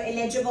if you're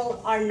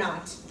eligible or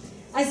not.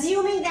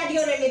 Assuming that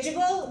you're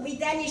eligible, we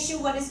then issue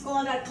what is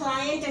called our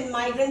client and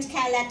migrant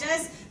care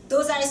letters.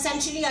 Those are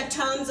essentially our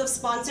terms of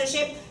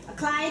sponsorship. A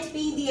client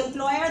being the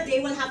employer,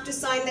 they will have to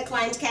sign the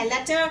client care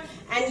letter,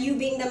 and you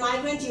being the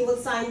migrant, you will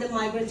sign the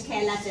migrant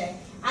care letter.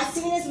 As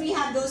soon as we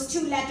have those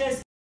 2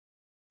 letters,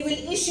 we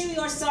will issue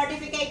your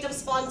certificate of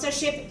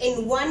sponsorship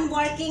in 1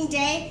 working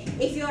day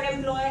if your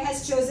employer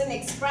has chosen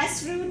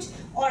express route,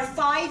 or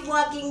 5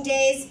 working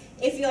days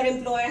if your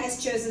employer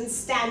has chosen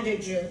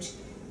standard route.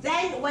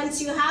 Then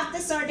once you have the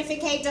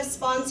certificate of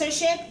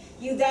sponsorship,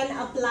 you then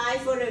apply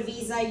for a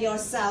visa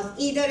yourself,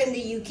 either in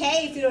the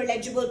UK if you're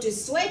eligible to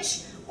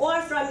switch,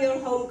 or from your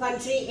home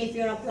country if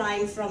you're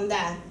applying from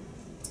there.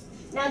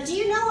 Now, do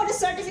you know what a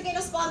certificate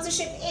of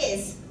sponsorship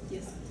is?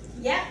 Yes.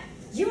 Yeah?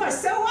 You are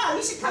so well.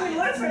 You should come and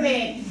work for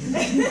me.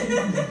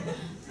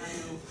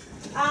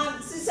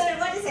 So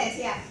what is it?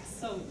 Yeah.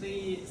 So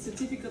the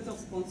certificate of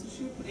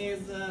sponsorship is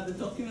the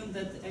document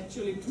that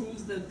actually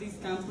proves that this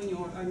company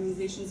or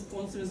organization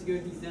sponsors your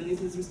visa and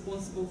it is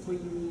responsible for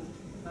you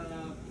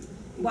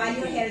while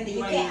you're here in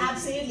the UK.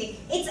 Absolutely.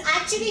 It's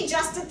actually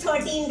just a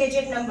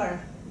 13-digit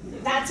number.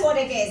 That's what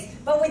it is.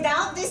 But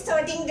without this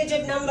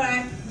 13-digit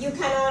number, you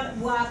cannot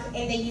work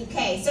in the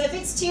UK. So if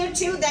it's Tier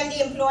 2, then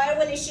the employer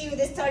will issue you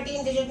this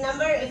 13-digit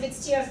number. If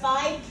it's Tier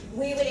 5,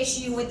 we will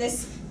issue you with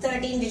this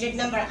 13-digit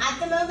number. At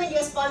the moment,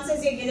 your sponsor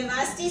is your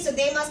university, so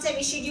they must have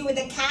issued you with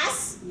a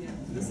CAS. Yeah.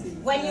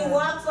 When you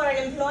work for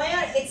an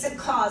employer, it's a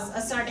CAS,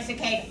 a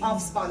certificate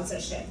of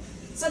sponsorship.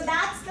 So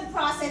that's the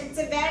process. It's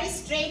a very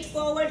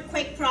straightforward,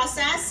 quick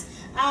process.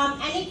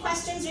 Any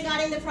questions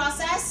regarding the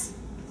process?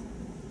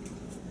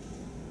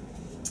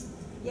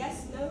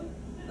 Yes? No?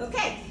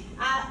 Okay.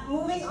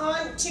 Moving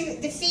on to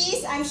the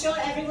fees. I'm sure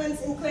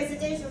everyone's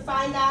inquisitive to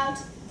find out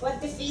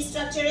what the fee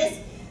structure is.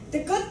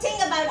 The good thing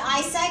about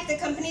ISEC, the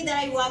company that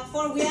I work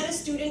for, we are a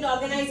student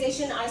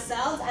organization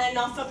ourselves and a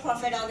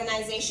not-for-profit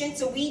organization,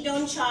 so we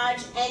don't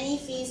charge any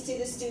fees to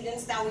the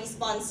students that we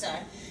sponsor.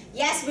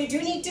 Yes, we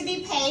do need to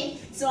be paid,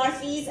 so our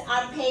fees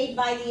are paid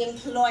by the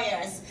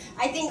employers.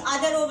 I think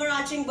other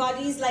overarching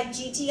bodies like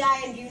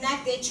GTI and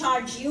UNAC, they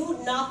charge you,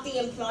 not the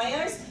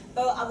employers.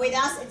 But with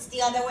us, it's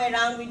the other way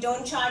around. We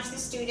don't charge the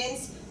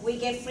students. We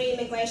give free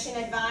immigration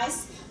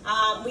advice.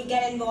 We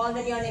get involved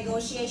in your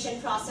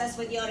negotiation process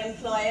with your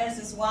employers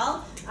as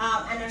well.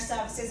 And our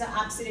services are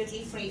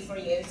absolutely free for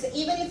you. So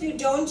even if you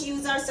don't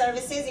use our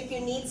services, if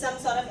you need some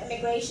sort of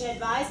immigration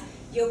advice,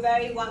 you're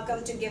very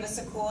welcome to give us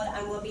a call,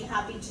 and we'll be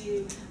happy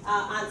to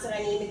answer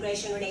any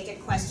immigration-related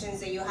questions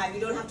that you have.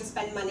 You don't have to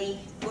spend money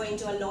going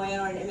to a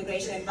lawyer or an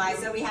immigration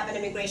advisor. We have an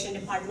immigration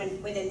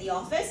department within the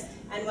office,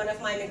 and one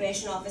of my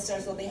immigration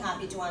officers will be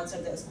happy to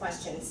answer those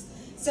questions.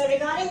 So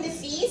regarding the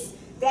fees,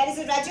 there is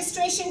a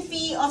registration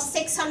fee of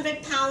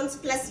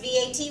 £600 plus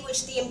VAT,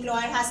 which the employer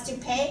has to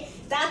pay.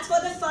 That's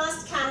for the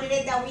first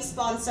candidate that we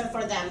sponsor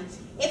for them.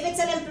 If it's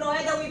an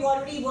employer that we've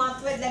already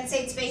worked with, let's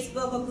say it's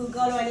Facebook or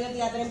Google or any of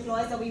the other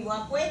employers that we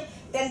work with,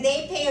 then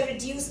they pay a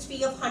reduced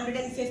fee of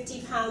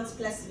 £150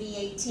 plus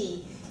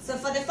VAT. So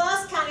for the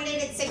first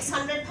candidate, it's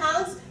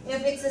 £600.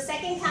 If it's the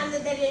second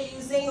candidate that you're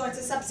using, or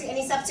it's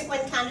any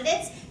subsequent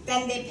candidates,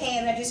 then they pay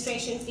a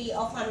registration fee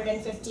of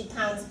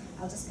 £150.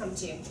 I'll just come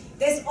to you.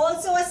 There's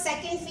also a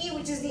second fee,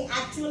 which is the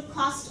actual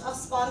cost of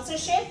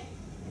sponsorship,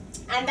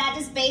 and that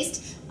is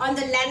based on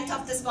the length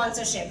of the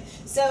sponsorship.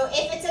 So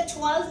if it's a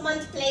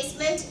 12-month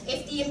placement,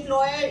 if the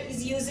employer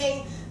is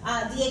using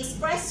The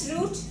express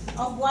route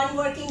of 1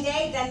 working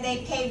day, then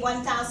they pay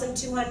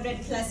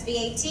 1,200 plus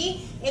VAT.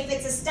 If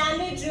it's a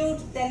standard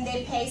route, then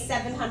they pay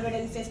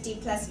 750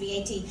 plus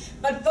VAT.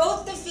 But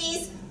both the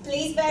fees,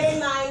 please bear in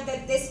mind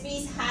that this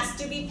fees has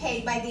to be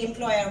paid by the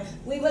employer.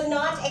 We will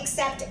not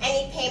accept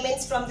any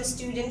payments from the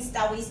students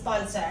that we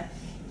sponsor.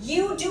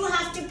 You do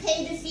have to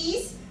pay the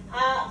fees,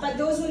 but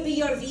those will be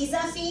your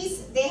visa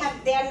fees. They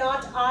are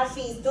not our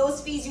fees.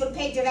 Those fees you'll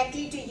pay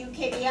directly to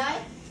UKVI,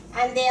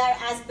 and they are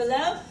as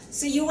below.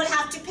 So you will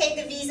have to pay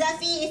the visa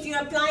fee. If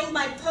you're applying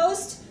by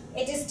post,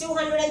 it is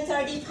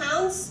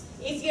 £230.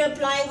 If you're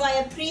applying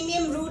via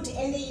premium route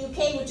in the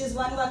UK, which is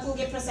 1 working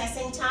day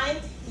processing time,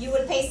 you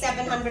will pay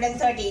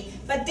 £730.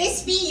 But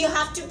this fee you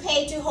have to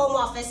pay to Home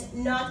Office,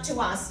 not to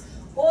us.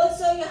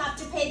 Also, you have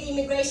to pay the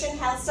immigration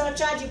health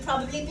surcharge. You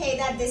probably pay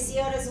that this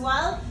year as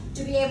well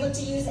to be able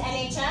to use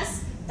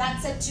NHS.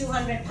 That's at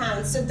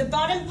 £200. So the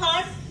bottom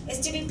part is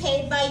to be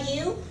paid by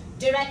you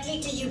directly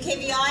to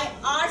UKVI.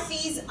 Our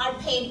fees are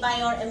paid by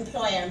your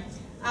employer.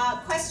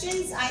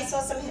 Questions? I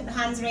saw some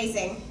hands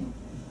raising.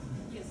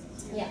 Yes.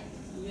 Yeah.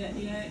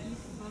 Yeah.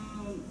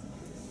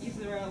 If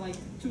there are like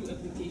 2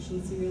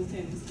 applications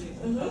simultaneously,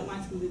 how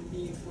much would it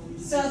be for me?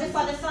 So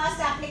for the first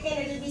applicant,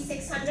 it will be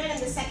 600,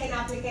 and the second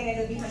applicant, it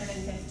will be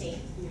 150. Yes.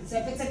 So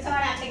if it's a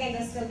third applicant, it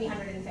will still be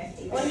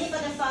 150. Only for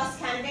the first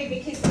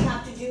candidate, because we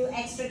have to do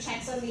extra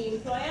checks on the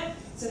employer.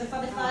 So for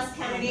the first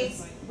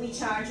candidates, we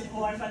charge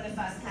more for the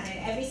first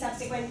candidate. Every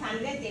subsequent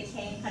candidate, they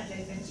pay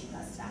 150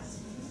 plus that.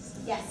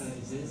 Yes.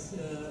 Is this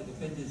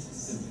dependent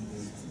system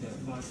in the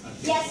first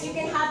applicant? Yes, you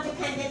can have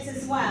dependents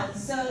as well.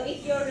 So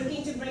if you're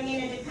looking to bring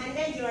in a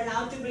dependent, you're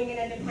allowed to bring in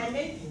a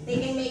dependent. They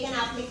can make an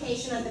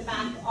application on the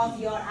back of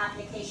your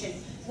application.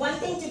 One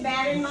thing to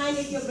bear in mind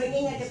if you're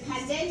bringing a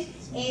dependent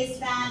is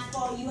that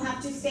you have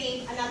to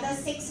save another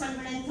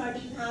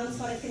 £630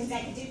 for a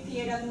consecutive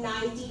period of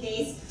 90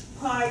 days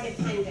per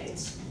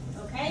dependent.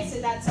 Okay,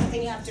 so that's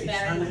something you have to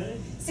bear in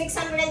mind.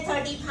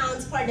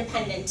 £630 per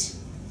dependent.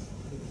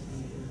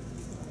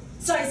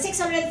 Sorry,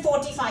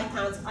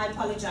 £645, I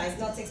apologize,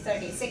 not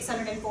 630,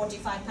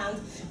 £645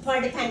 per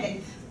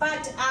dependent.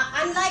 But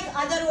unlike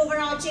other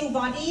overarching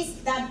bodies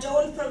that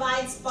don't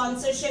provide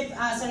sponsorship,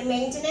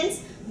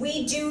 maintenance,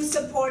 we do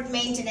support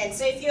maintenance.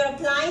 So if you're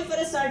applying for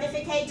a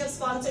certificate of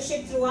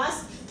sponsorship through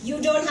us, you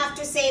don't have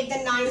to save the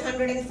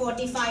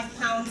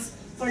 £945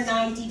 for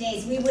 90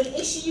 days. We will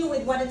issue you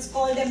with what is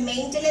called a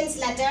maintenance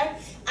letter.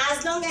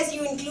 As long as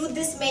you include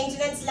this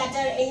maintenance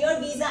letter in your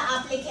visa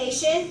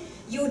application,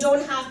 you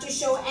don't have to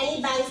show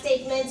any bank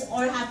statements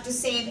or have to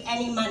save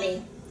any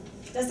money.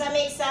 Does that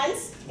make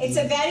sense? It's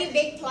a very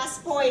big plus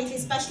point,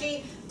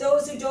 especially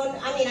those who don't,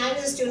 I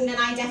was a student and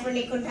I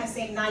definitely couldn't have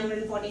saved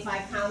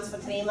 £945 for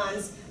 3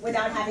 months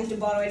without having to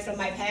borrow it from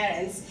my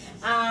parents.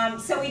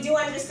 So we do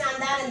understand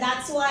that, and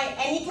that's why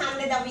any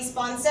candidate that we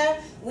sponsor,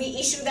 we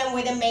issue them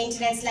with a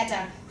maintenance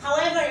letter.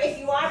 However, if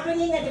you are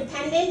bringing a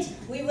dependent,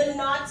 we will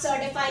not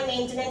certify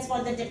maintenance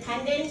for the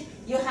dependent.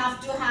 You have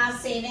to have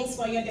savings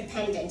for your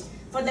dependent.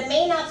 For the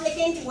main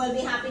applicant, we'll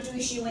be happy to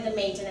issue with a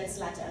maintenance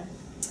letter.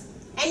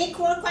 Any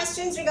core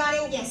questions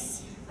regarding,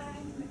 yes?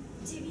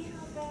 Do we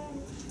have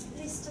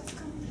a list of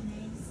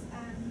companies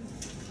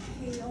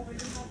who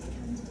already have the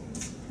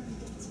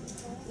candidates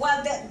before?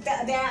 Well,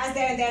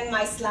 they're in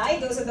my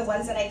slide. Those are the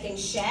ones that I can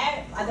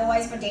share.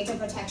 Otherwise, for data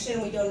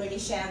protection, we don't really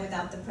share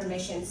without the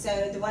permission.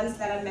 So the ones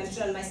that are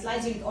mentioned on my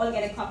slides, you all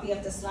get a copy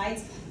of the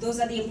slides. Those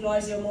are the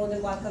employers you're more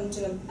than welcome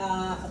to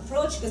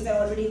approach because they're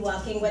already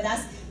working with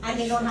us, and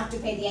they don't have to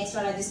pay the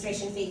extra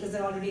registration fee because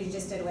they're already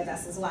registered with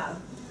us as well.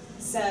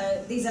 So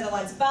these are the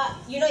ones. But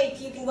you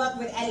can work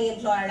with any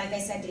employer. Like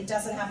I said, it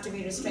doesn't have to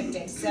be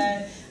restricted. So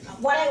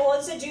what I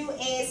also do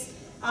is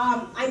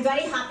I'm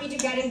very happy to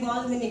get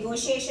involved in the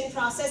negotiation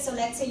process. So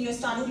let's say you're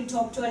starting to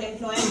talk to an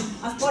employer.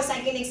 Of course,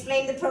 I can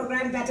explain the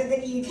program better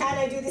than you can.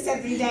 I do this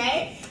every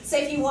day. So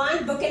if you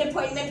want, book an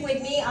appointment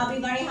with me. I'll be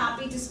very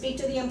happy to speak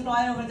to the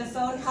employer over the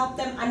phone, help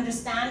them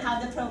understand how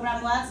the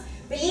program works.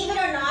 Believe it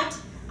or not,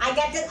 I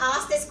get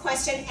asked this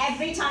question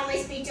every time I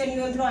speak to a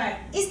new employer.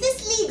 Is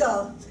this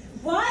legal?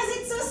 Why is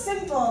it so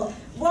simple?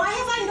 Why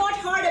have I not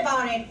heard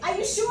about it? Are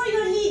you sure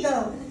you're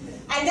legal?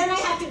 And then I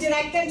have to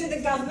direct them to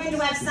the government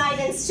website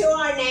and show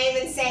our name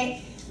and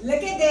say,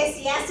 look at this,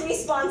 yes, we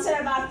sponsor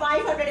about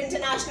 500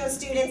 international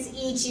students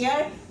each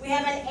year. We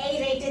have an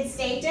A-rated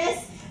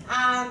status.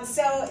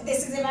 So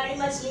this is a very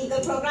much legal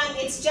program.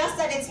 It's just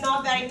that it's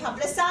not very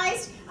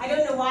publicized. I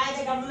don't know why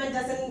the government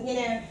doesn't,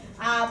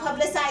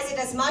 publicize it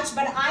as much,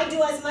 but I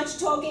do as much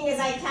talking as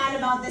I can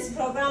about this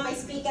program. I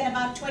speak at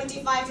about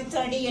 25 to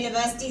 30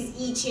 universities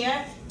each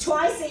year,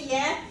 twice a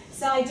year.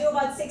 So I do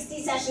about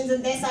 60 sessions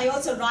in this. I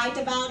also write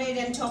about it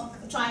and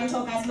try and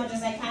talk as much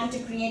as I can to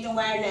create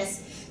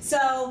awareness.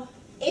 So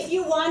if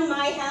you want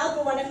my help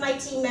or one of my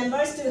team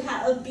members to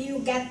help you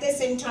get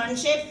this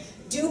internship,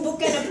 do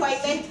book an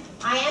appointment.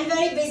 I am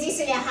very busy,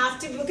 so you have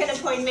to book an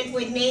appointment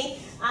with me.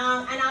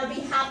 And I'll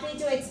be happy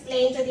to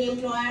explain to the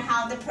employer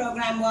how the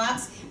program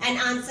works and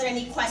answer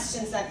any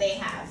questions that they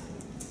have.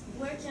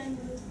 Where can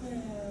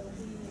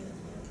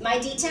my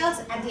details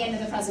at the end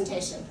of the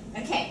presentation.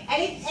 Okay,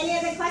 any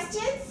other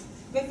questions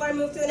before I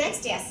move to the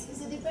next? Yes?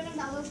 Is it dependent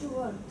allowed to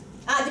work?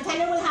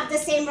 Dependent will have the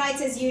same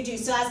rights as you do.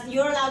 So as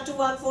you're allowed to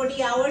work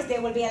 40 hours, they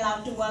will be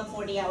allowed to work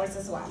 40 hours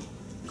as well.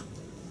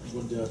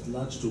 But they are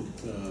allowed to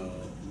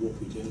work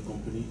with any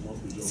company,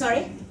 not with your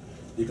Sorry? company.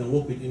 They can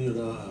work with any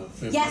other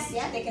firm. Yes,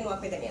 yeah, they can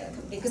work with any other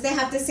company because they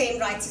have the same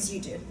rights as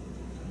you do.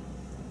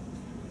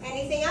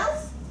 Anything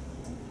else?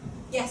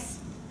 Yes?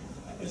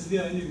 Is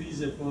there any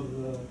visa for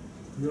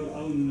your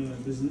own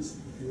business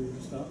if you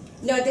start?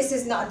 No, this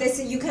is not.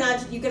 You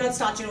cannot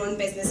start your own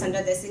business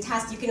under this.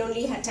 You can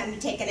only attempt to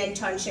take an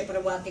internship or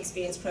a work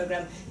experience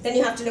program. Then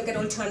you have to look at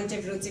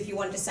alternative routes if you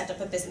want to set up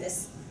a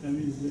business. That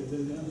means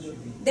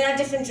There are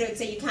different routes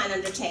that you can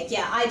undertake.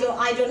 Yeah, I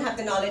don't have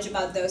the knowledge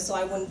about those, so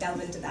I won't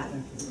delve into that.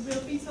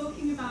 We'll be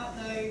talking about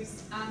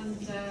those and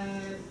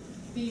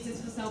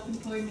visas for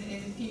self-employment in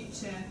a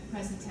future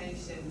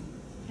presentation.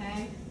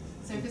 Okay?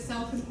 So for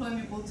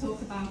self-employment, we'll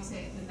talk about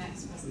it in the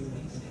next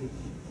presentation.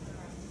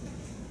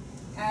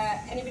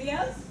 Anybody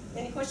else?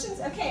 Any questions?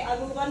 Okay,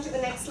 I'll move on to the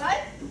next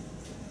slide.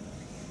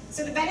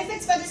 So the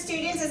benefits for the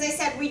students, as I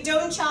said, we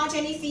don't charge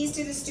any fees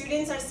to the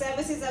students. Our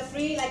services are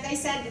free. Like I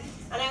said,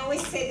 and I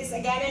always say this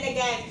again and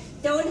again,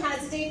 don't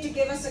hesitate to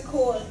give us a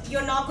call.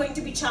 You're not going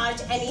to be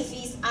charged any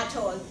fees at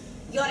all.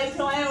 Your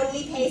employer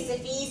only pays the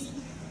fees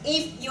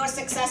if you're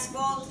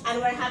successful, and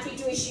we're happy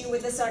to issue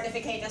with a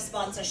certificate of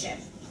sponsorship.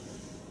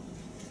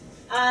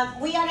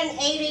 We are an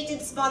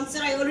A-rated sponsor.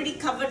 I already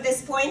covered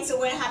this point, so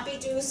we're happy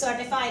to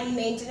certify any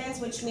maintenance,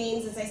 which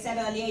means, as I said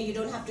earlier, you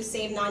don't have to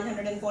save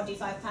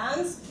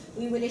 £945.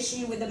 We will issue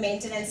you with a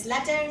maintenance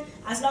letter.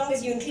 As long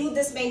as you include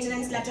this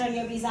maintenance letter in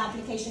your visa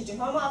application to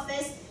Home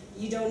Office,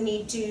 you don't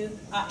need to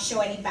show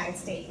any bank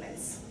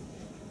statements.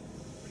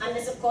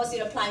 Unless, of course,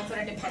 you're applying for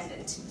a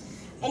dependent.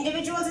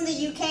 Individuals in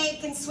the UK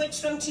can switch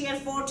from Tier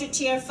 4 to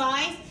Tier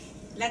 5.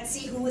 Let's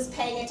see who is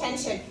paying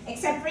attention.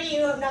 Except for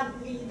you,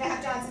 you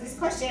have to answer this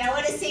question. I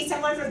want to see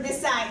someone from this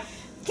side.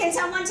 Can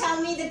someone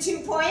tell me the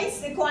 2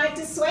 points required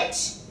to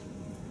switch?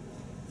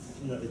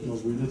 Yeah, it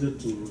was related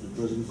to the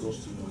present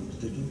cost you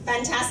are taking.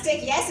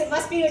 Fantastic. Yes, it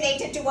must be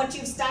related to what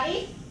you've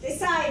studied. This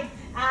side.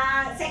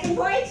 Second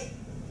point?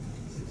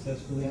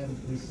 Successfully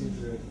completed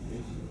your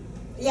education.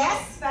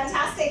 Yes,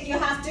 fantastic. You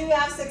have to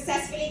have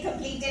successfully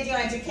completed your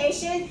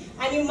education,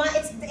 and you might.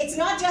 It's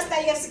not just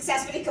that you have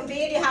successfully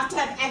completed. You have to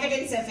have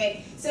evidence of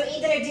it. So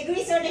either a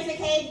degree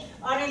certificate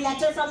or a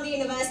letter from the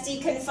university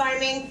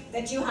confirming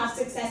that you have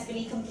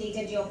successfully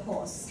completed your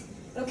course.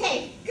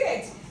 Okay,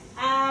 good.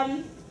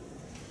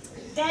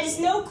 There is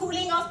no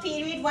cooling off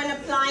period when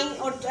applying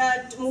or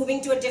moving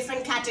to a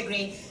different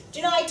category. Do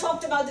you know, I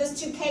talked about those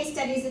 2 case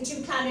studies, the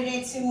 2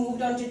 candidates who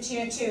moved on to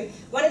Tier 2.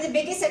 One of the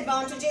biggest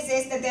advantages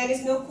is that there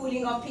is no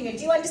cooling off period.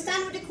 Do you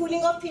understand what a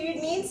cooling off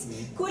period means?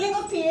 Cooling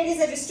off period is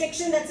a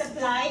restriction that's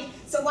applied.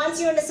 So once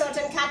you're in a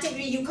certain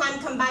category, you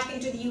can't come back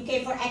into the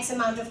UK for X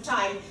amount of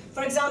time.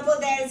 For example,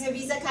 there is a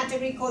visa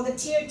category called the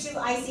Tier 2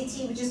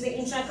 ICT, which is the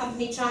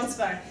intra-company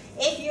transfer.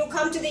 If you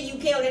come to the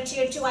UK on a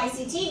Tier 2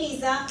 ICT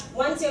visa,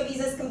 once your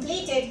visa is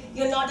completed,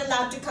 you're not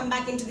allowed to come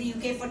back into the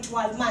UK for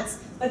 12 months.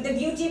 But the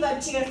beauty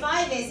about Tier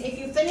 5 is, if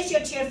you finish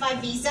your Tier 5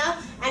 visa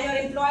and your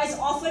employer's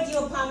offered you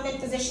a permanent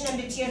position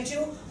under Tier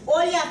 2,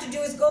 all you have to do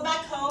is go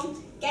back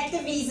home, get the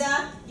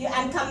visa,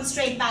 and come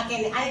straight back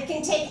in. And it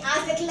can take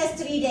as little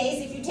as 3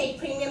 days if you take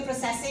premium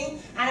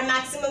processing, and a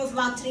maximum of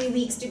about 3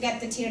 weeks to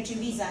get the Tier 2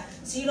 visa.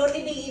 So you'll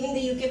only be leaving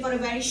the UK for a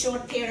very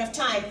short period of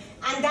time.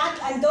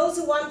 And those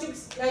who want to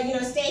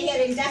stay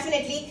here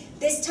indefinitely,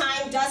 this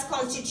time does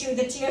constitute,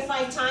 the Tier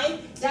 5 time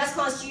does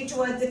constitute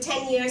towards the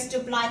 10 years to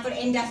apply for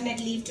indefinite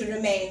leave to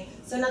remain.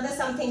 So another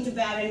something to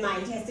bear in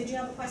mind. Yes, did you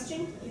have a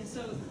question? Yeah,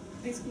 so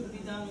this could be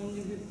done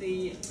only with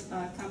the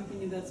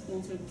company that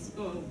sponsored,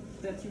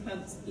 that you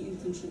had the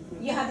internship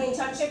with. You have the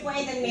internship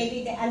way, then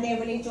maybe and they're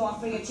willing to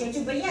offer you a Tier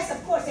 2. But yes,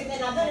 of course, if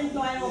another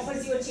employer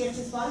offers you a Tier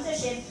 2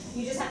 sponsorship,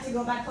 you just have to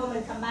go back home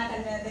and come back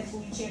under the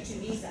new Tier 2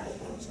 visa.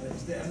 So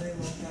is there any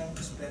more time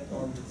to spend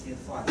on the Tier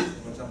 5?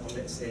 For example,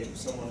 let's say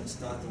someone is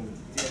starting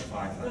with Tier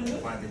 5 and they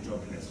find a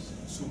job and is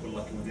super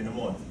lucky within a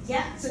month.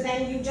 Yeah, so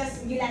then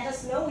you let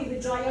us know, we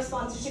withdraw your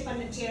sponsorship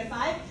under Tier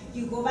 5,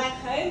 you go back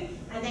home,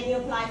 and then you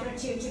apply for a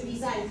Tier 2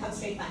 visa and come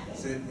straight back in.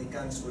 So they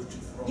can't switch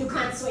from... You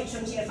can't switch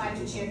from Tier 5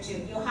 to Tier 2.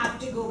 You have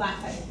to go back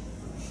home.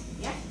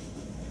 Yeah?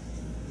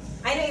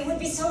 I know it would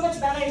be so much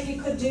better if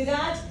you could do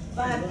that,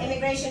 but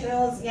immigration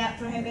rules,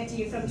 prohibit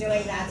you from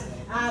doing that.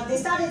 They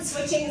started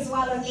switching as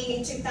well only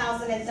in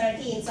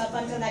 2013, so up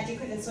until that you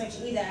couldn't switch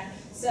either.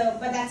 So,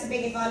 but that's a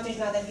big advantage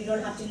now that you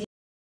don't have to leave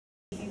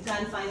if you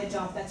can't find a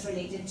job that's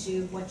related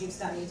to what you've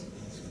studied.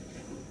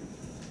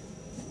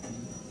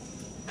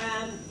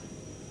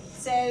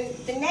 So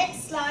the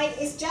next slide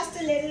is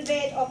just a little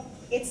bit of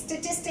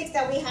statistics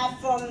that we have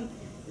from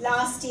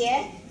last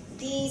year.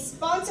 The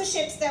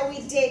sponsorships that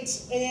we did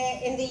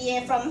in the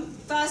year from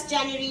 1st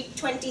January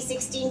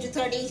 2016 to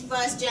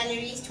 31st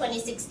January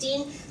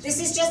 2016. This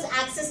is just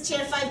Access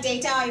Tier 5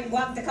 data.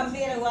 The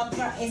company that I work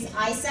for is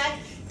ISAC.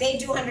 They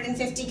do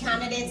 150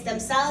 candidates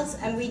themselves,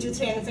 and we do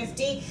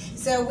 350.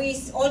 So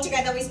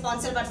altogether we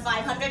sponsor about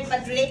 500,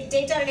 but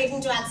data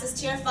relating to Access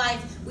Tier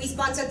 5, we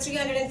sponsored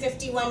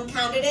 351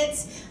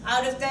 candidates.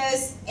 Out of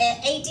those,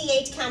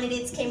 88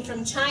 candidates came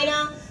from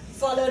China,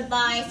 followed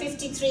by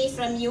 53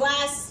 from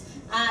US,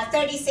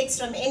 36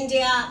 from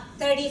India,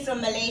 30 from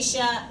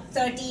Malaysia,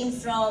 13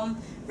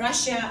 from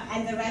Russia,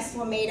 and the rest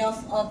were made up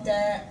of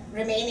the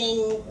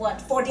remaining,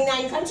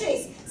 49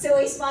 countries. So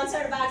we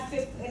sponsored about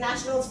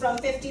nationals from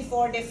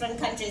 54 different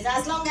countries.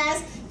 As long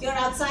as you're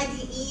outside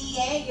the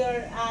EEA,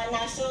 you're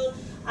national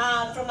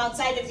from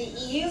outside of the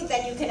EU,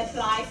 then you can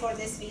apply for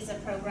this visa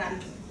program.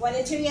 Well,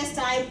 in 2 years'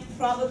 time,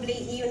 probably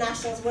EU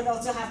nationals would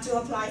also have to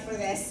apply for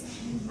this.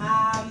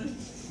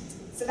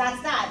 So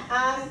that's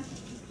that.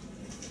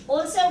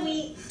 Also,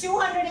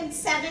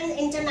 207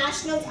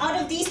 internationals,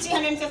 out of these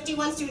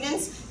 351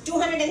 students,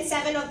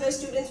 207 of those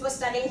students were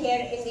studying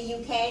here in the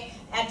UK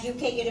at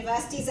UK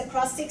universities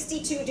across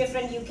 62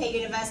 different UK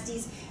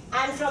universities.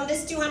 And from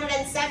this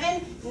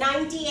 207,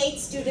 98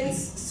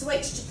 students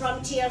switched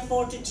from Tier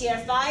 4 to Tier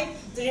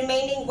 5. The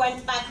remaining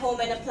went back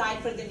home and applied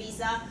for the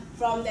visa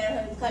from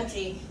their home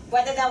country.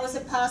 Whether that was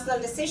a personal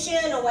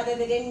decision or whether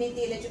they didn't meet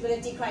the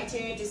eligibility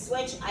criteria to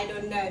switch, I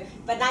don't know.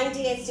 But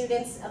 98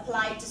 students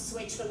applied to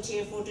switch from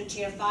Tier 4 to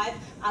Tier 5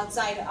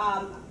 outside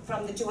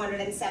from the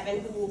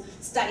 207 who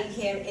studied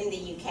here in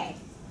the UK.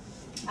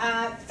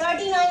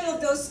 39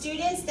 of those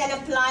students then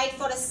applied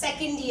for a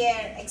second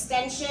year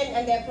extension,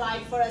 and they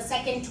applied for a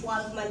second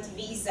 12-month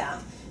visa.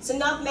 So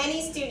not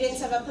many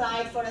students have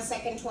applied for a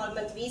second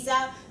 12-month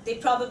visa. They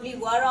probably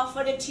were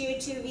offered a Tier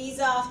 2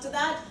 visa after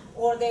that,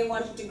 or they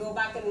wanted to go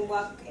back and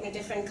work in a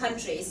different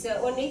country. So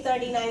only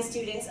 39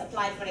 students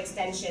applied for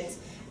extensions.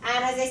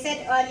 And as I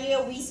said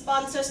earlier, we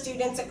sponsor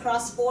students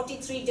across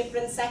 43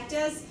 different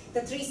sectors.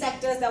 The 3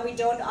 sectors that we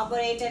don't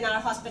operate in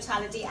are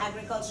hospitality,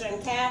 agriculture,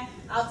 and care.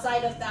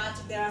 Outside of that,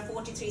 there are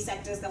 43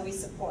 sectors that we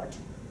support.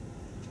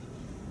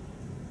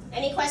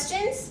 Any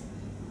questions?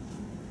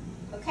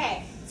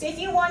 Okay, so if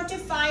you want to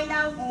find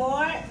out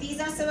more, these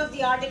are some of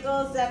the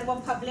articles that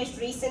were published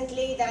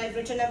recently that I've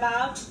written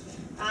about.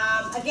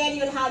 Again,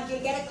 you'll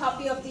get a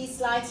copy of these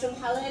slides from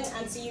Helen,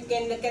 and so you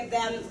can look at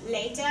them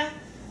later.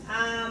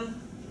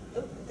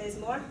 There's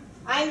more.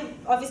 I'm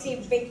obviously a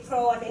big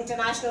pro on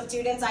international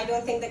students. I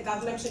don't think the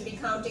government should be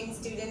counting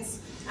students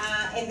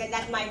in the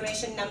net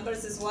migration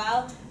numbers as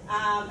well.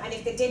 And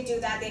if they did do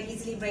that, they'd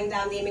easily bring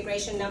down the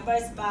immigration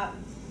numbers, but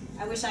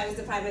I wish I was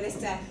the Prime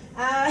Minister.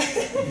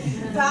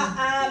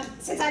 But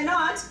since I'm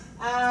not,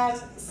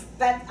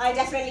 but I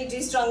definitely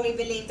do strongly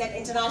believe that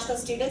international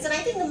students, and I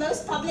think the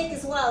most public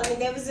as well. I mean,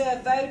 there was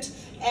a vote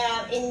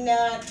in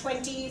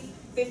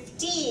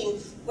 2015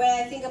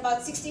 where I think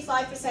about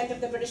 65% of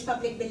the British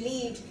public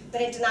believed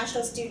that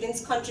international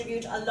students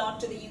contribute a lot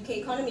to the UK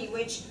economy,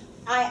 which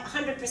I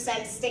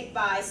 100% stick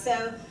by.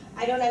 So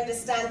I don't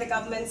understand the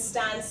government's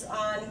stance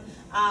on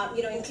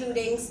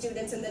including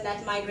students in the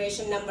net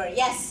migration number.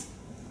 Yes?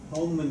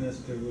 Home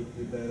Minister would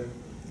be better.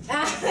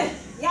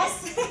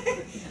 Yes,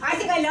 I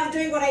think I love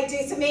doing what I do,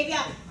 so maybe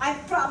I'm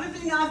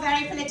probably not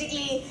very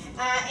politically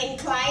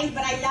inclined,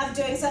 but I love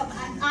doing so.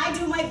 I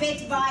do my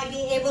bit by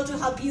being able to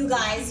help you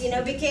guys,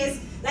 because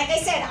like I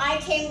said, I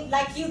came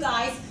like you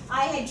guys.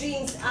 I had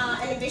dreams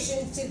and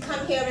ambitions to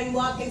come here and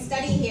work and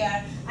study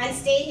here and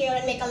stay here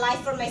and make a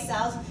life for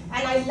myself,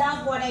 and I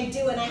love what I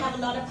do and I have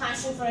a lot of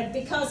passion for it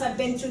because I've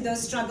been through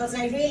those struggles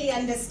and I really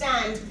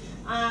understand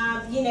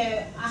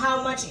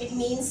how much it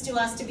means to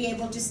us to be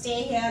able to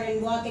stay here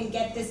and work and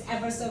get this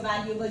ever so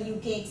valuable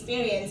UK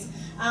experience.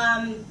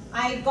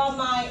 I got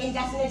my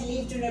indefinite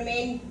leave to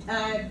remain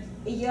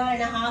a year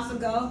and a half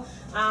ago,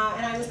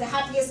 and I was the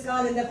happiest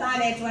girl in the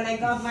planet when I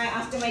got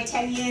after my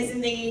 10 years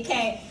in the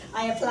UK,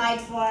 I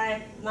applied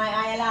for my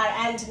ILR,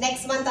 and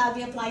next month I'll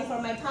be applying for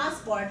my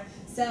passport.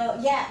 So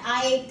yeah,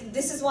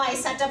 this is why I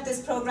set up this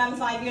program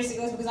 5 years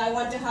ago, because I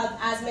want to help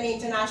as many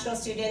international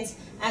students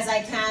as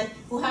I can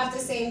who have the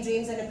same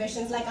dreams and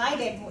ambitions like I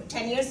did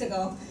 10 years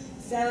ago.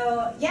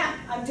 So yeah,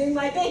 I'm doing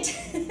my bit.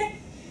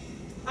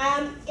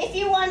 If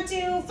you want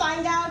to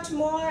find out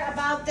more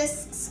about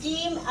this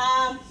scheme,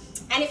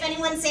 and if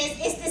anyone says,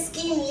 is this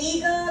scheme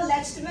legal,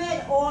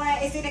 legitimate, or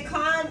is it a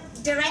con,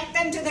 direct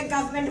them to the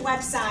government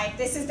website.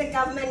 This is the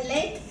government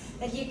link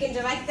that you can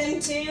direct them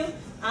to,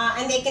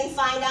 and they can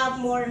find out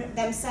more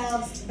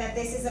themselves that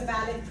this is a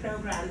valid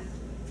program.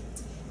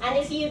 And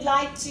if you'd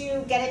like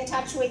to get in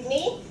touch with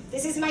me,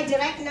 this is my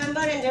direct number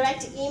and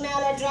direct email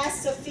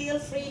address, so feel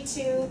free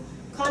to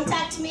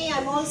contact me.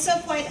 I'm also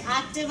quite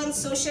active on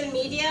social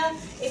media.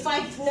 If I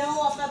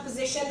know of a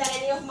position that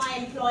any of my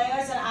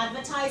employers are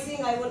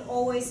advertising, I will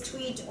always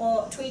tweet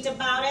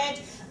about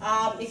it.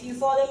 If you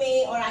follow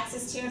me or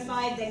Access Tier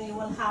 5, then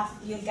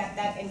you'll get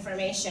that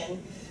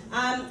information.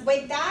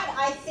 With that,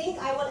 I think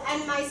I will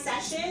end my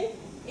session.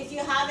 If you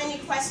have any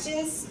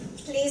questions,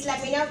 please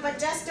let me know, but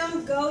just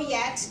don't go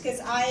yet, because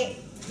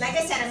like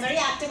I said, I'm very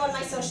active on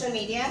my social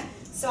media,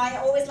 so I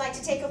always like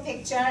to take a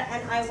picture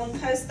and I will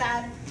post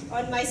that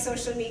on my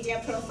social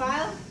media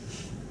profile.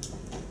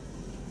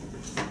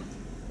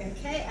 Okay.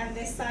 Okay, and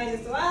this side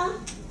as well.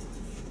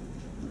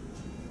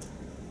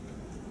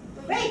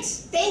 Great,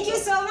 thank you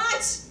so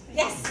much.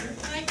 Yes.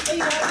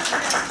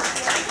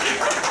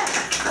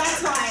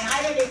 That's why I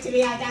don't need to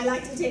be. I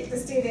like to take the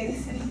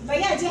students. But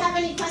yeah, do you have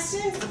any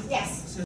questions? Yes.